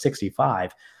think of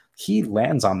 65, he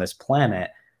lands on this planet,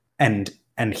 and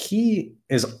he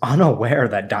is unaware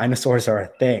that dinosaurs are a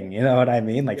thing. You know what I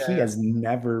mean? Like he yeah has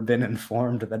never been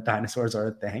informed that dinosaurs are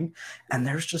a thing. And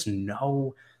there's he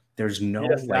no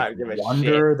does like not give a shit.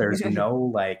 wonder, there's no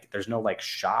like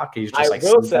shock. He's just like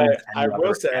sees them as I any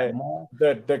will other say, animal.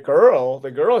 the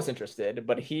girl is interested,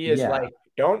 but he is Yeah. like,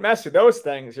 don't mess with those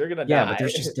things. You're gonna Yeah, but die.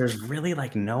 there's really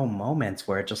like no moments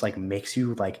where it just like makes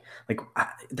you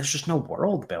there's just no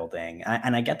world building.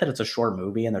 And I get that it's a short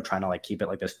movie and they're trying to like keep it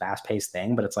like this fast paced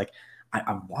thing, but it's like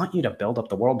I want you to build up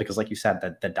the world, because like you said,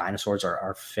 that the dinosaurs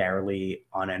are fairly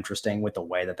uninteresting with the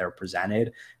way that they're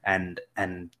presented, and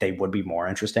they would be more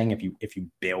interesting if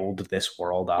you build this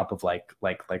world up of like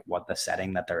what the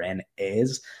setting that they're in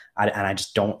is. And I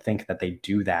just don't think that they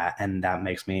do that, and that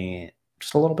makes me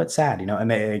just a little bit sad,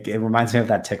 and it reminds me of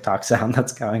that TikTok sound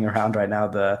that's going around right now,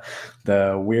 the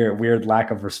weird lack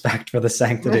of respect for the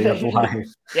sanctity of life,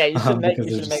 Yeah, because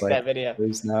you there's should just make like that video.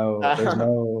 there's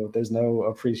Uh, no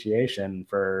appreciation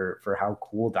for how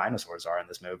cool dinosaurs are in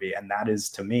this movie, and that is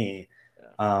to me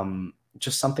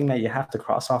just something that you have to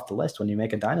cross off the list when you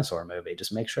make a dinosaur movie.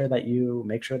 Just make sure that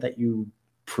you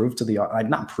prove to the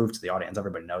not prove to the audience,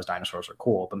 everybody knows dinosaurs are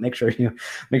cool, but make sure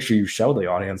you show the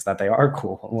audience that they are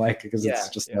cool. Like, because it's yeah,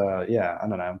 just yeah, yeah, I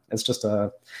don't know, it's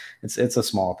a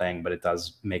small thing, but it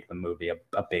does make the movie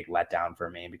a big letdown for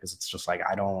me, because it's just like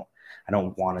I don't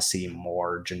want to see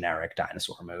more generic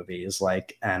dinosaur movies.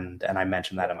 Like, and I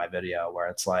mentioned that in yeah. my video, where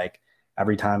it's like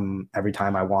every time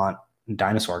I want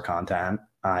dinosaur content,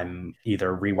 I'm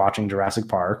either rewatching Jurassic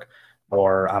Park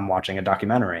or I'm watching a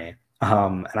documentary.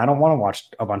 And I don't want to watch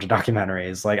a bunch of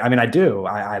documentaries. Like, I mean, I do.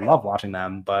 I love watching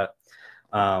them, but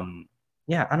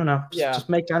yeah, I don't know. Just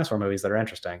Yeah. make dinosaur movies that are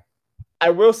interesting. I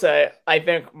will say, I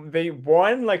think the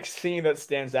one like scene that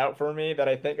stands out for me that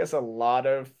I think is a lot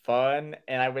of fun,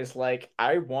 and I was like,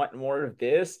 I want more of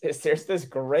this, is there's this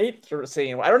great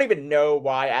scene. I don't even know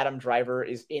why Adam Driver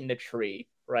is in the tree,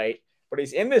 right? But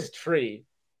he's in this tree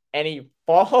and he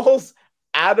falls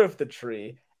out of the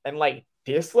tree and like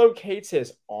dislocates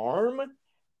his arm,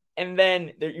 and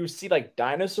then there you see like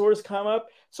dinosaurs come up,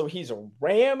 so he's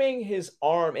ramming his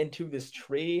arm into this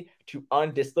tree to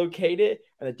undislocate it,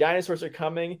 and the dinosaurs are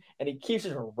coming and he keeps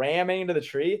just ramming into the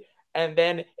tree, and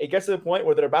then it gets to the point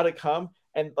where they're about to come,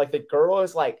 and like the girl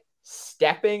is like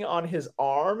stepping on his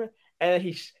arm, and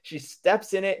then she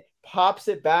steps in it, pops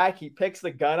it back, he picks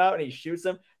the gun out and he shoots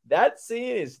him. That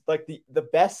scene is like the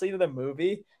best scene of the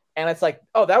movie, and it's like,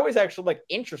 oh, that was actually like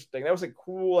interesting, that was a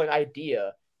cool like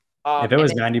idea. If it And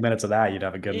was then 90 minutes of that, you'd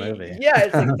have a good movie. yeah,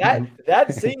 it's like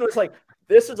that scene was like,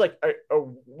 this is like a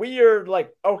weird,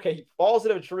 like, okay, he falls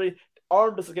into a tree,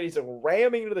 arm dislocated, he's like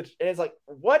ramming into the, and it's like,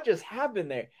 what just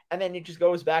happened there? And then it just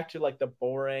goes back to like the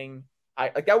boring.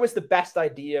 I like that was the best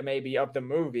idea maybe of the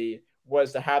movie,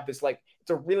 was to have this like, it's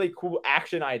a really cool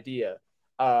action idea.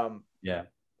 Um, Yeah.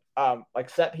 like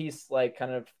set piece, like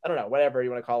kind of, I don't know, whatever you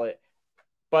want to call it.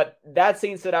 But that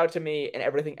scene stood out to me, and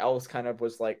everything else kind of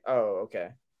was like, oh,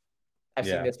 okay, I've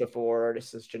seen Yeah. this before.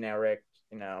 This is generic,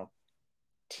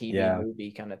 TV Yeah.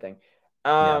 movie kind of thing.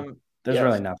 Yeah. There's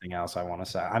really Yes. nothing else I want to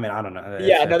say. I mean, I don't know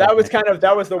Yeah, if no, there's that was anything kind of, else I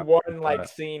that want was to the talk about, one like but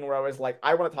scene where I was like,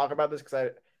 I want to talk about this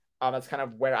because that's kind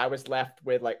of where I was left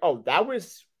with like, oh, that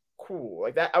was cool.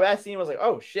 Like that scene was like,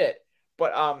 oh shit.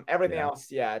 But everything yeah.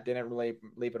 else, yeah, didn't really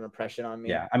leave an impression on me.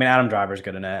 Yeah. I mean, Adam Driver's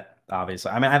good in it,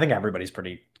 obviously. I mean, I think everybody's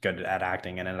pretty good at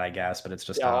acting in it, I guess, but it's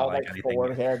just Yeah, not all like like anything.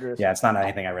 four characters. Yeah, it's not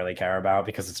anything I really care about,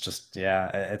 because it's just, yeah,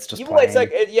 it's just Even it's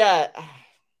like plain. yeah,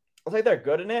 it's like they're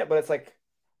good in it, but it's like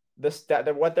this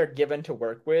that what they're given to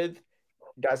work with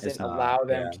It's doesn't not, allow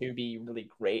them yeah. to be really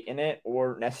great in it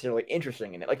or necessarily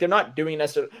interesting in it. Like they're not doing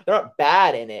necessarily, they're not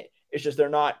bad in it. It's just they're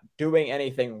not doing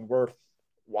anything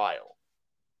worthwhile.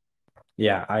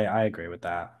 Yeah, I agree with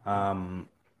that.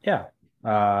 Yeah.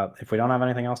 If we don't have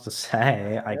anything else to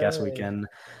say, I guess we Yay. can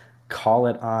call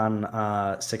it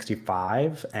on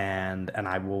 65, and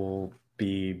I will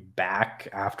be back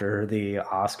after the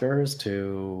Oscars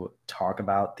to talk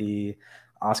about the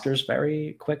Oscars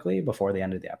very quickly before the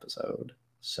end of the episode.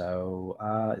 So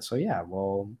yeah,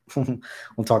 we'll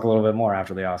we'll talk a little bit more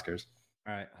after the Oscars.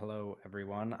 All right, hello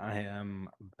everyone. I am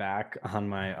back on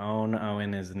my own.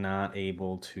 Owen is not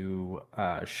able to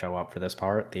show up for this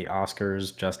part. The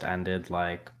Oscars just ended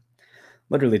like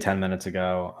literally 10 minutes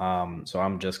ago. So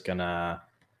I'm just gonna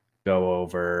go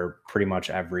over pretty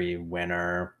much every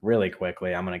winner really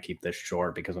quickly. I'm gonna keep this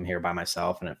short because I'm here by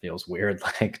myself and it feels weird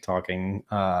like talking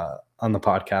on the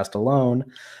podcast alone.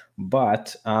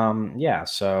 But yeah,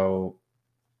 so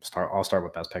I'll start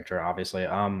with best picture, obviously.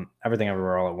 Everything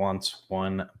Everywhere All at Once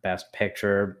won best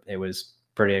picture. It was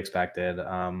pretty expected.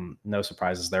 No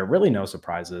surprises there. Really no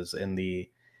surprises in the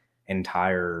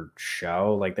entire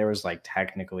show. Like there was like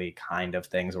technically kind of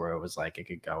things where it was like it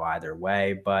could go either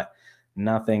way, but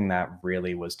nothing that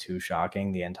really was too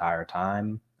shocking the entire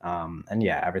time. And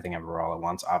yeah, Everything Everywhere All at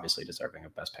Once, obviously deserving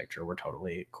of Best Picture. We're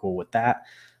totally cool with that.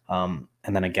 And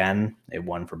then again, it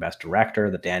won for Best Director.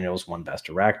 The Daniels won Best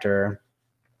Director.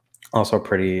 Also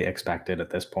pretty expected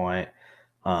at this point.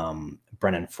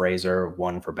 Brendan Fraser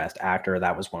won for Best Actor.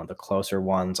 That was one of the closer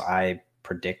ones. I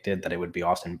predicted that it would be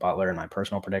Austin Butler in my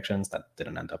personal predictions. That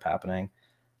didn't end up happening.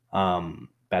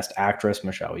 Best Actress,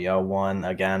 Michelle Yeoh won.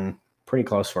 Again, pretty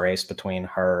close race between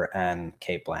her and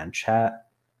Cate Blanchett.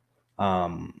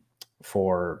 Um,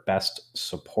 for Best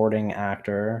Supporting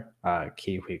Actor,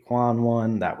 Ke Huy Quan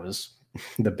won. That was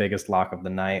the biggest lock of the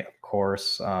night, of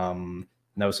course.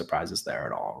 No surprises there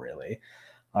at all, really.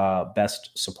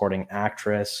 Best Supporting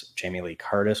Actress, Jamie Lee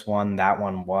Curtis won. That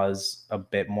one was a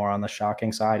bit more on the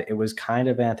shocking side. It was kind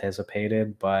of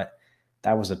anticipated, but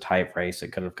that was a tight race. It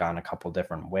could have gone a couple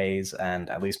different ways, and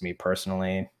at least me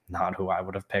personally, not who I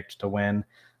would have picked to win.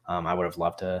 I would have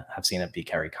loved to have seen it be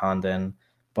Kerry Condon,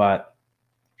 but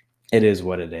it is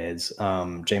what it is.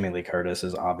 Jamie Lee Curtis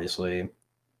is obviously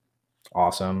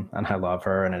awesome and I love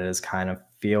her, and it is kind of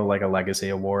feel like a legacy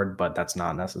award, but that's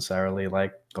not necessarily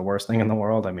like the worst thing in the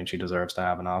world. I mean, she deserves to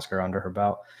have an Oscar under her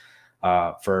belt.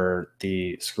 For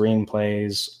the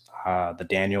screenplays, the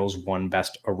Daniels won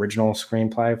Best Original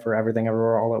Screenplay for Everything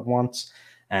Everywhere All at Once,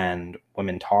 and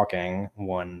Women Talking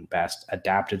won Best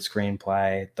Adapted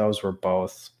Screenplay. Those were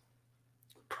both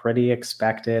pretty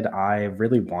expected. I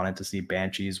really wanted to see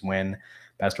Banshees win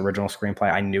Best Original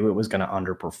Screenplay. I knew it was going to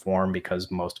underperform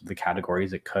because most of the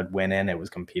categories it could win in, it was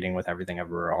competing with Everything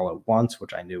Everywhere All at Once,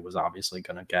 which I knew was obviously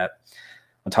going to get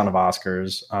a ton of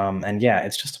Oscars. And yeah,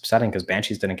 it's just upsetting because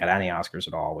Banshees didn't get any Oscars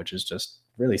at all, which is just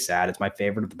really sad. It's my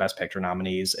favorite of the Best Picture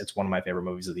nominees. It's one of my favorite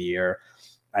movies of the year.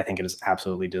 I think it is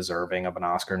absolutely deserving of an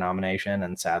Oscar nomination,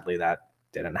 and sadly that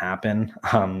didn't happen.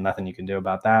 Nothing you can do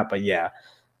about that. But yeah,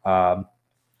 um,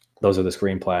 those are the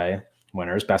screenplay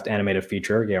winners. Best animated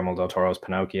feature, Guillermo del Toro's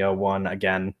Pinocchio won.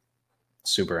 Again,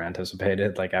 super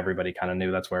anticipated. Like everybody kind of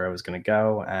knew that's where it was going to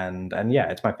go. And yeah,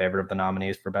 it's my favorite of the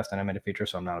nominees for best animated feature,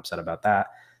 so I'm not upset about that.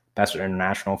 Best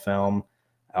international film,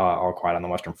 All Quiet on the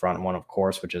Western Front won, of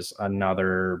course, which is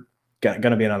another going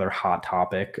to be another hot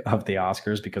topic of the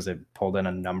Oscars because it pulled in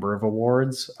a number of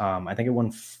awards. I think it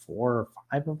won 4 or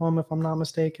 5 of them, if I'm not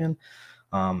mistaken.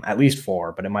 At least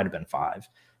 4, but it might have been 5.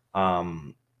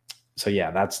 So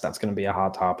yeah, that's going to be a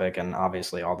hot topic, and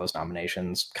obviously all those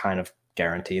nominations kind of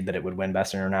guaranteed that it would win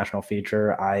Best International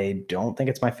Feature. I don't think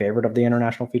it's my favorite of the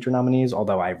international feature nominees,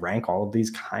 although I rank all of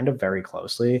these kind of very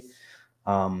closely.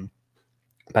 Um,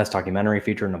 Best Documentary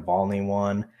Feature, Navalny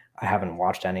won. I haven't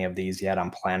watched any of these yet.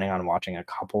 I'm planning on watching a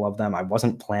couple of them. I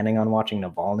wasn't planning on watching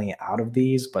Navalny out of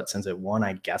these, but since it won,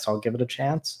 I guess I'll give it a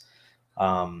chance.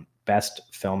 Best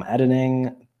Film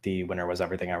Editing, the winner was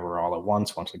Everything Everywhere All at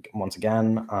Once. Once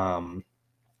again,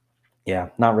 yeah,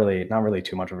 not really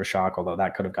too much of a shock. Although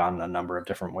that could have gone a number of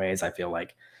different ways. I feel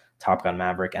like Top Gun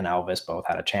Maverick and Elvis both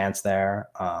had a chance there,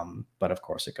 but of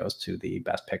course it goes to the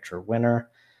Best Picture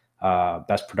winner.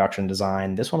 Best Production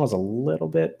Design. This one was a little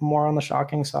bit more on the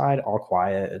shocking side. All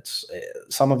Quiet.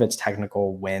 Some of its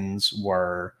technical wins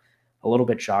were a little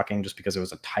bit shocking just because it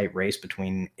was a tight race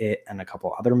between it and a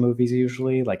couple other movies.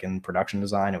 Usually, like in production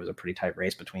design, it was a pretty tight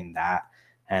race between that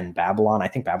and Babylon. I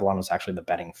think Babylon was actually the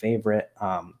betting favorite.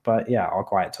 But yeah, All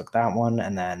Quiet took that one,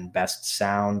 and then Best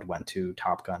Sound went to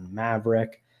Top Gun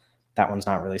Maverick. That one's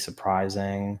not really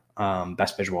surprising.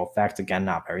 Best visual effects, again,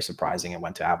 not very surprising. It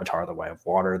went to Avatar: The Way of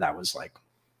Water. That was like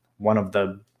one of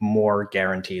the more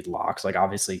guaranteed locks. Like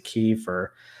obviously Key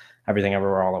for Everything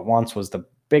Everywhere All at Once was the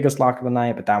biggest lock of the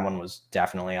night, but that one was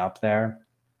definitely up there.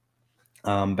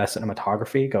 Best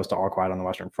cinematography goes to All Quiet on the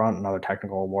Western Front, another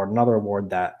technical award, another award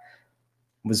that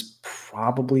was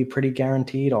probably pretty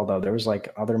guaranteed, although there was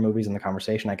like other movies in the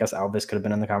conversation. I guess Elvis could have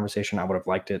been in the conversation. I would have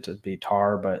liked it to be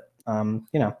Tar, but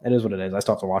it is what it is. I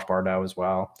still have to watch Bardo as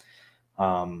well.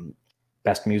 Um,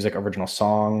 Best music original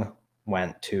song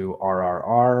went to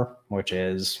RRR, which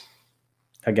is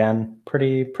again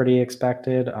pretty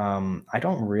expected. I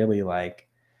don't really like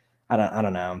I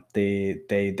don't know. They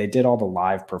did all the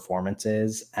live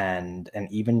performances and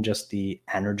even just the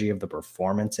energy of the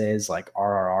performances. Like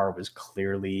RRR was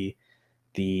clearly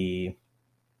the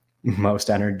most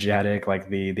energetic, like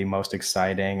the most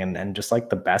exciting and just like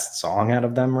the best song out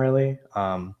of them really.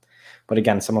 But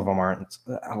again, some of them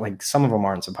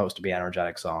aren't supposed to be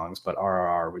energetic songs, but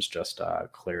RRR was just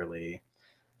clearly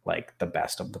like the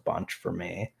best of the bunch for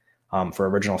me. For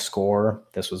original score,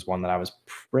 this was one that I was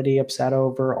pretty upset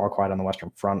over. All Quiet on the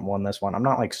Western Front won this one. I'm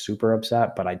not like super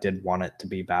upset, but I did want it to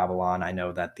be Babylon. I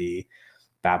know that the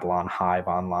Babylon Hive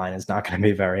online is not going to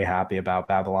be very happy about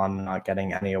Babylon not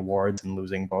getting any awards and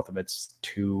losing both of its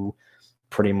two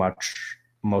pretty much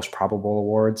most probable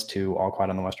awards to All Quiet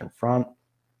on the Western Front.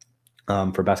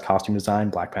 For best costume design,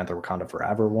 Black Panther Wakanda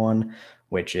Forever won,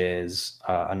 which is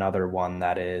another one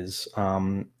that is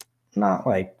not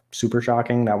like super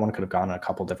shocking. That one could have gone a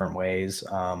couple different ways.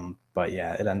 But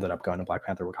yeah, it ended up going to Black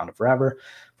Panther Wakanda Forever.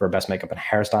 For best makeup and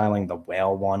hairstyling, the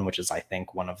Whale one, which is I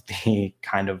think one of the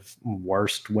kind of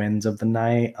worst wins of the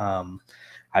night.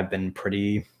 I've been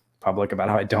pretty public about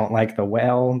how I don't like the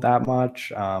Whale that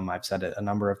much. I've said it a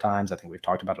number of times. I think we've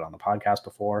talked about it on the podcast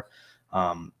before.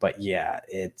 But yeah,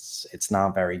 it's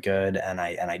not very good, and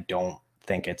I don't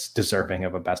think it's deserving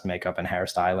of a best makeup and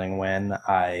hairstyling win.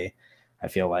 I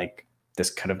feel like this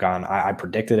could have gone. I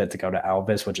predicted it to go to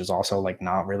Elvis, which is also like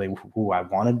not really who I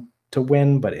wanted to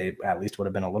win, but it at least would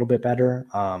have been a little bit better.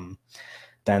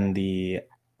 Then the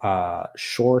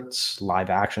shorts live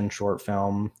action short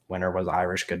film winner was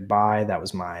Irish Goodbye. That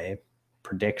was my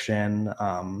prediction.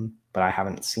 But I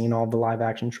haven't seen all the live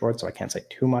action shorts, so I can't say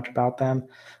too much about them.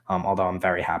 Although I'm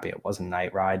very happy it wasn't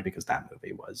Night Ride because that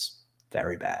movie was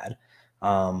very bad.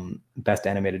 Best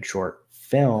animated short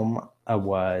film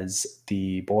was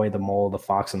The Boy, the Mole, the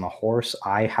Fox, and the Horse.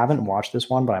 I haven't watched this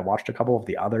one, but I watched a couple of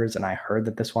the others, and I heard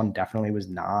that this one definitely was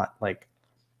not like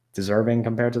deserving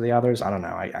compared to the others. I don't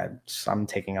know. I'm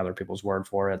taking other people's word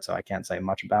for it, so I can't say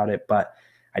much about it. But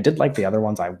I did like the other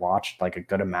ones I watched like a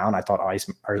good amount. I thought Ice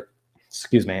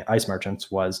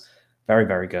Merchants was very,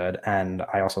 very good. And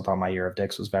I also thought My Year of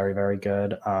Dicks was very, very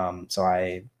good. So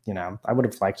I would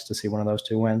have liked to see one of those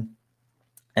two win.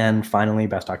 And finally,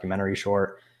 Best Documentary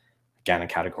Short, again, a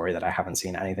category that I haven't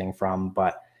seen anything from,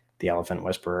 but The Elephant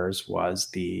Whisperers was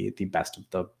the best of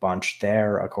the bunch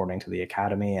there, according to the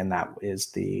Academy, and that is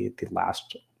the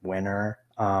last winner.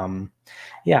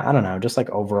 Yeah, I don't know, just like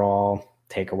overall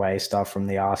takeaway stuff from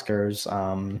the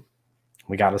Oscars.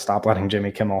 We got to stop letting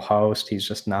Jimmy Kimmel host. He's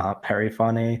just not very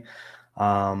funny.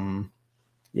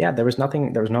 Yeah, there was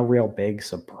no real big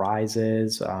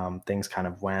surprises. Things kind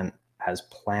of went as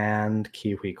planned.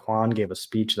 Ke Huy Quan gave a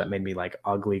speech that made me like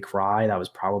ugly cry. That was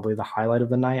probably the highlight of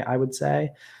the night, I would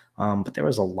say. But there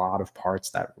was a lot of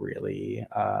parts that really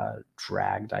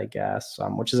dragged, I guess,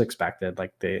 which is expected.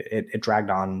 Like it dragged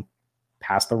on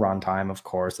past the runtime, of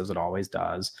course, as it always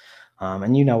does.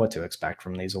 And you know what to expect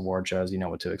from these award shows. You know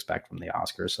what to expect from the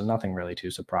Oscars. So nothing really too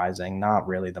surprising. Not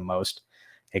really the most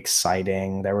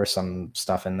exciting. There was some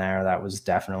stuff in there that was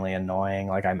definitely annoying.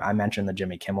 Like I mentioned the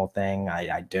Jimmy Kimmel thing.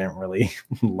 I didn't really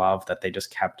love that they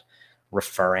just kept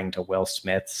referring to Will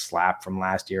Smith's slap from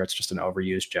last year. It's just an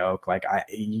overused joke. Like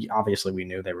obviously we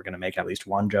knew they were going to make at least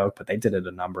one joke, but they did it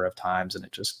a number of times and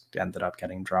it just ended up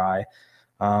getting dry.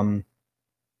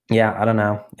 Yeah, I don't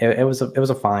know. It was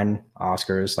a fine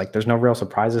Oscars. Like there's no real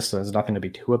surprises, so there's nothing to be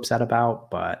too upset about.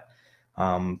 But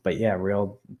yeah,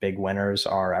 real big winners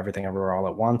are Everything Everywhere All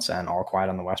at Once and All Quiet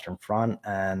on the Western Front.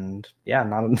 And yeah,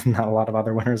 not a lot of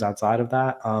other winners outside of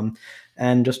that.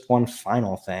 And just one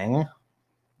final thing,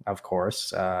 of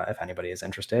course, if anybody is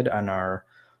interested, in our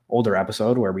older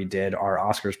episode where we did our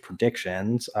Oscars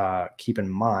predictions, keep in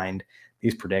mind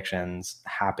these predictions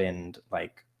happened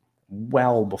like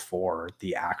well before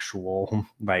the actual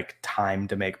like time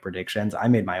to make predictions. I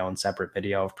made my own separate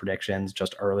video of predictions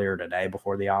just earlier today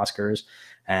before the Oscars,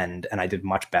 and I did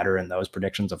much better in those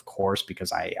predictions, of course,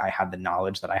 because I had the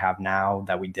knowledge that I have now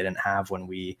that we didn't have when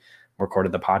we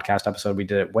recorded the podcast episode. We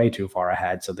did it way too far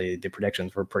ahead, so the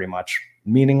predictions were pretty much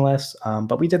meaningless.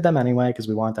 But we did them anyway because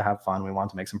we wanted to have fun. We wanted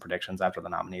to make some predictions after the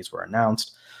nominees were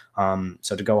announced.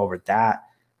 So to go over that,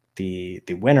 the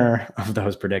winner of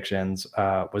those predictions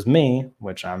was me,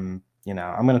 which I'm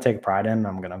I'm going to take pride in.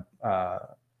 I'm going to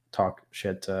talk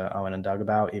shit to Owen and Doug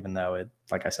about, even though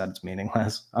like I said, it's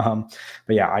meaningless. But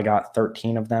yeah, I got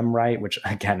 13 of them right, which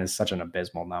again is such an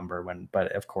abysmal number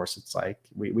but of course it's like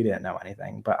we didn't know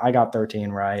anything, but I got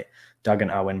 13 right. Doug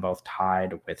and Owen both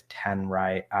tied with 10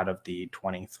 right out of the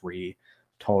 23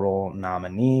 total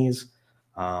nominees.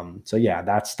 So yeah,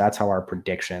 that's how our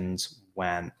predictions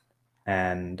went.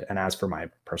 And as for my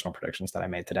personal predictions that I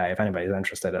made today, if anybody's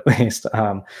interested, at least,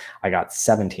 I got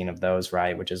 17 of those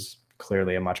right, which is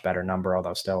clearly a much better number,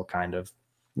 although still kind of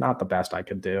not the best I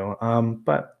could do.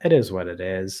 But it is what it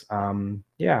is.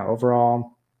 Yeah,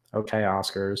 overall, okay,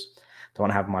 Oscars. Don't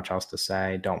have much else to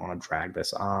say. Don't want to drag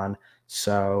this on.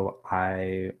 So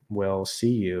I will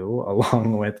see you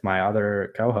along with my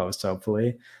other co hosts,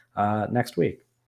 hopefully, next week.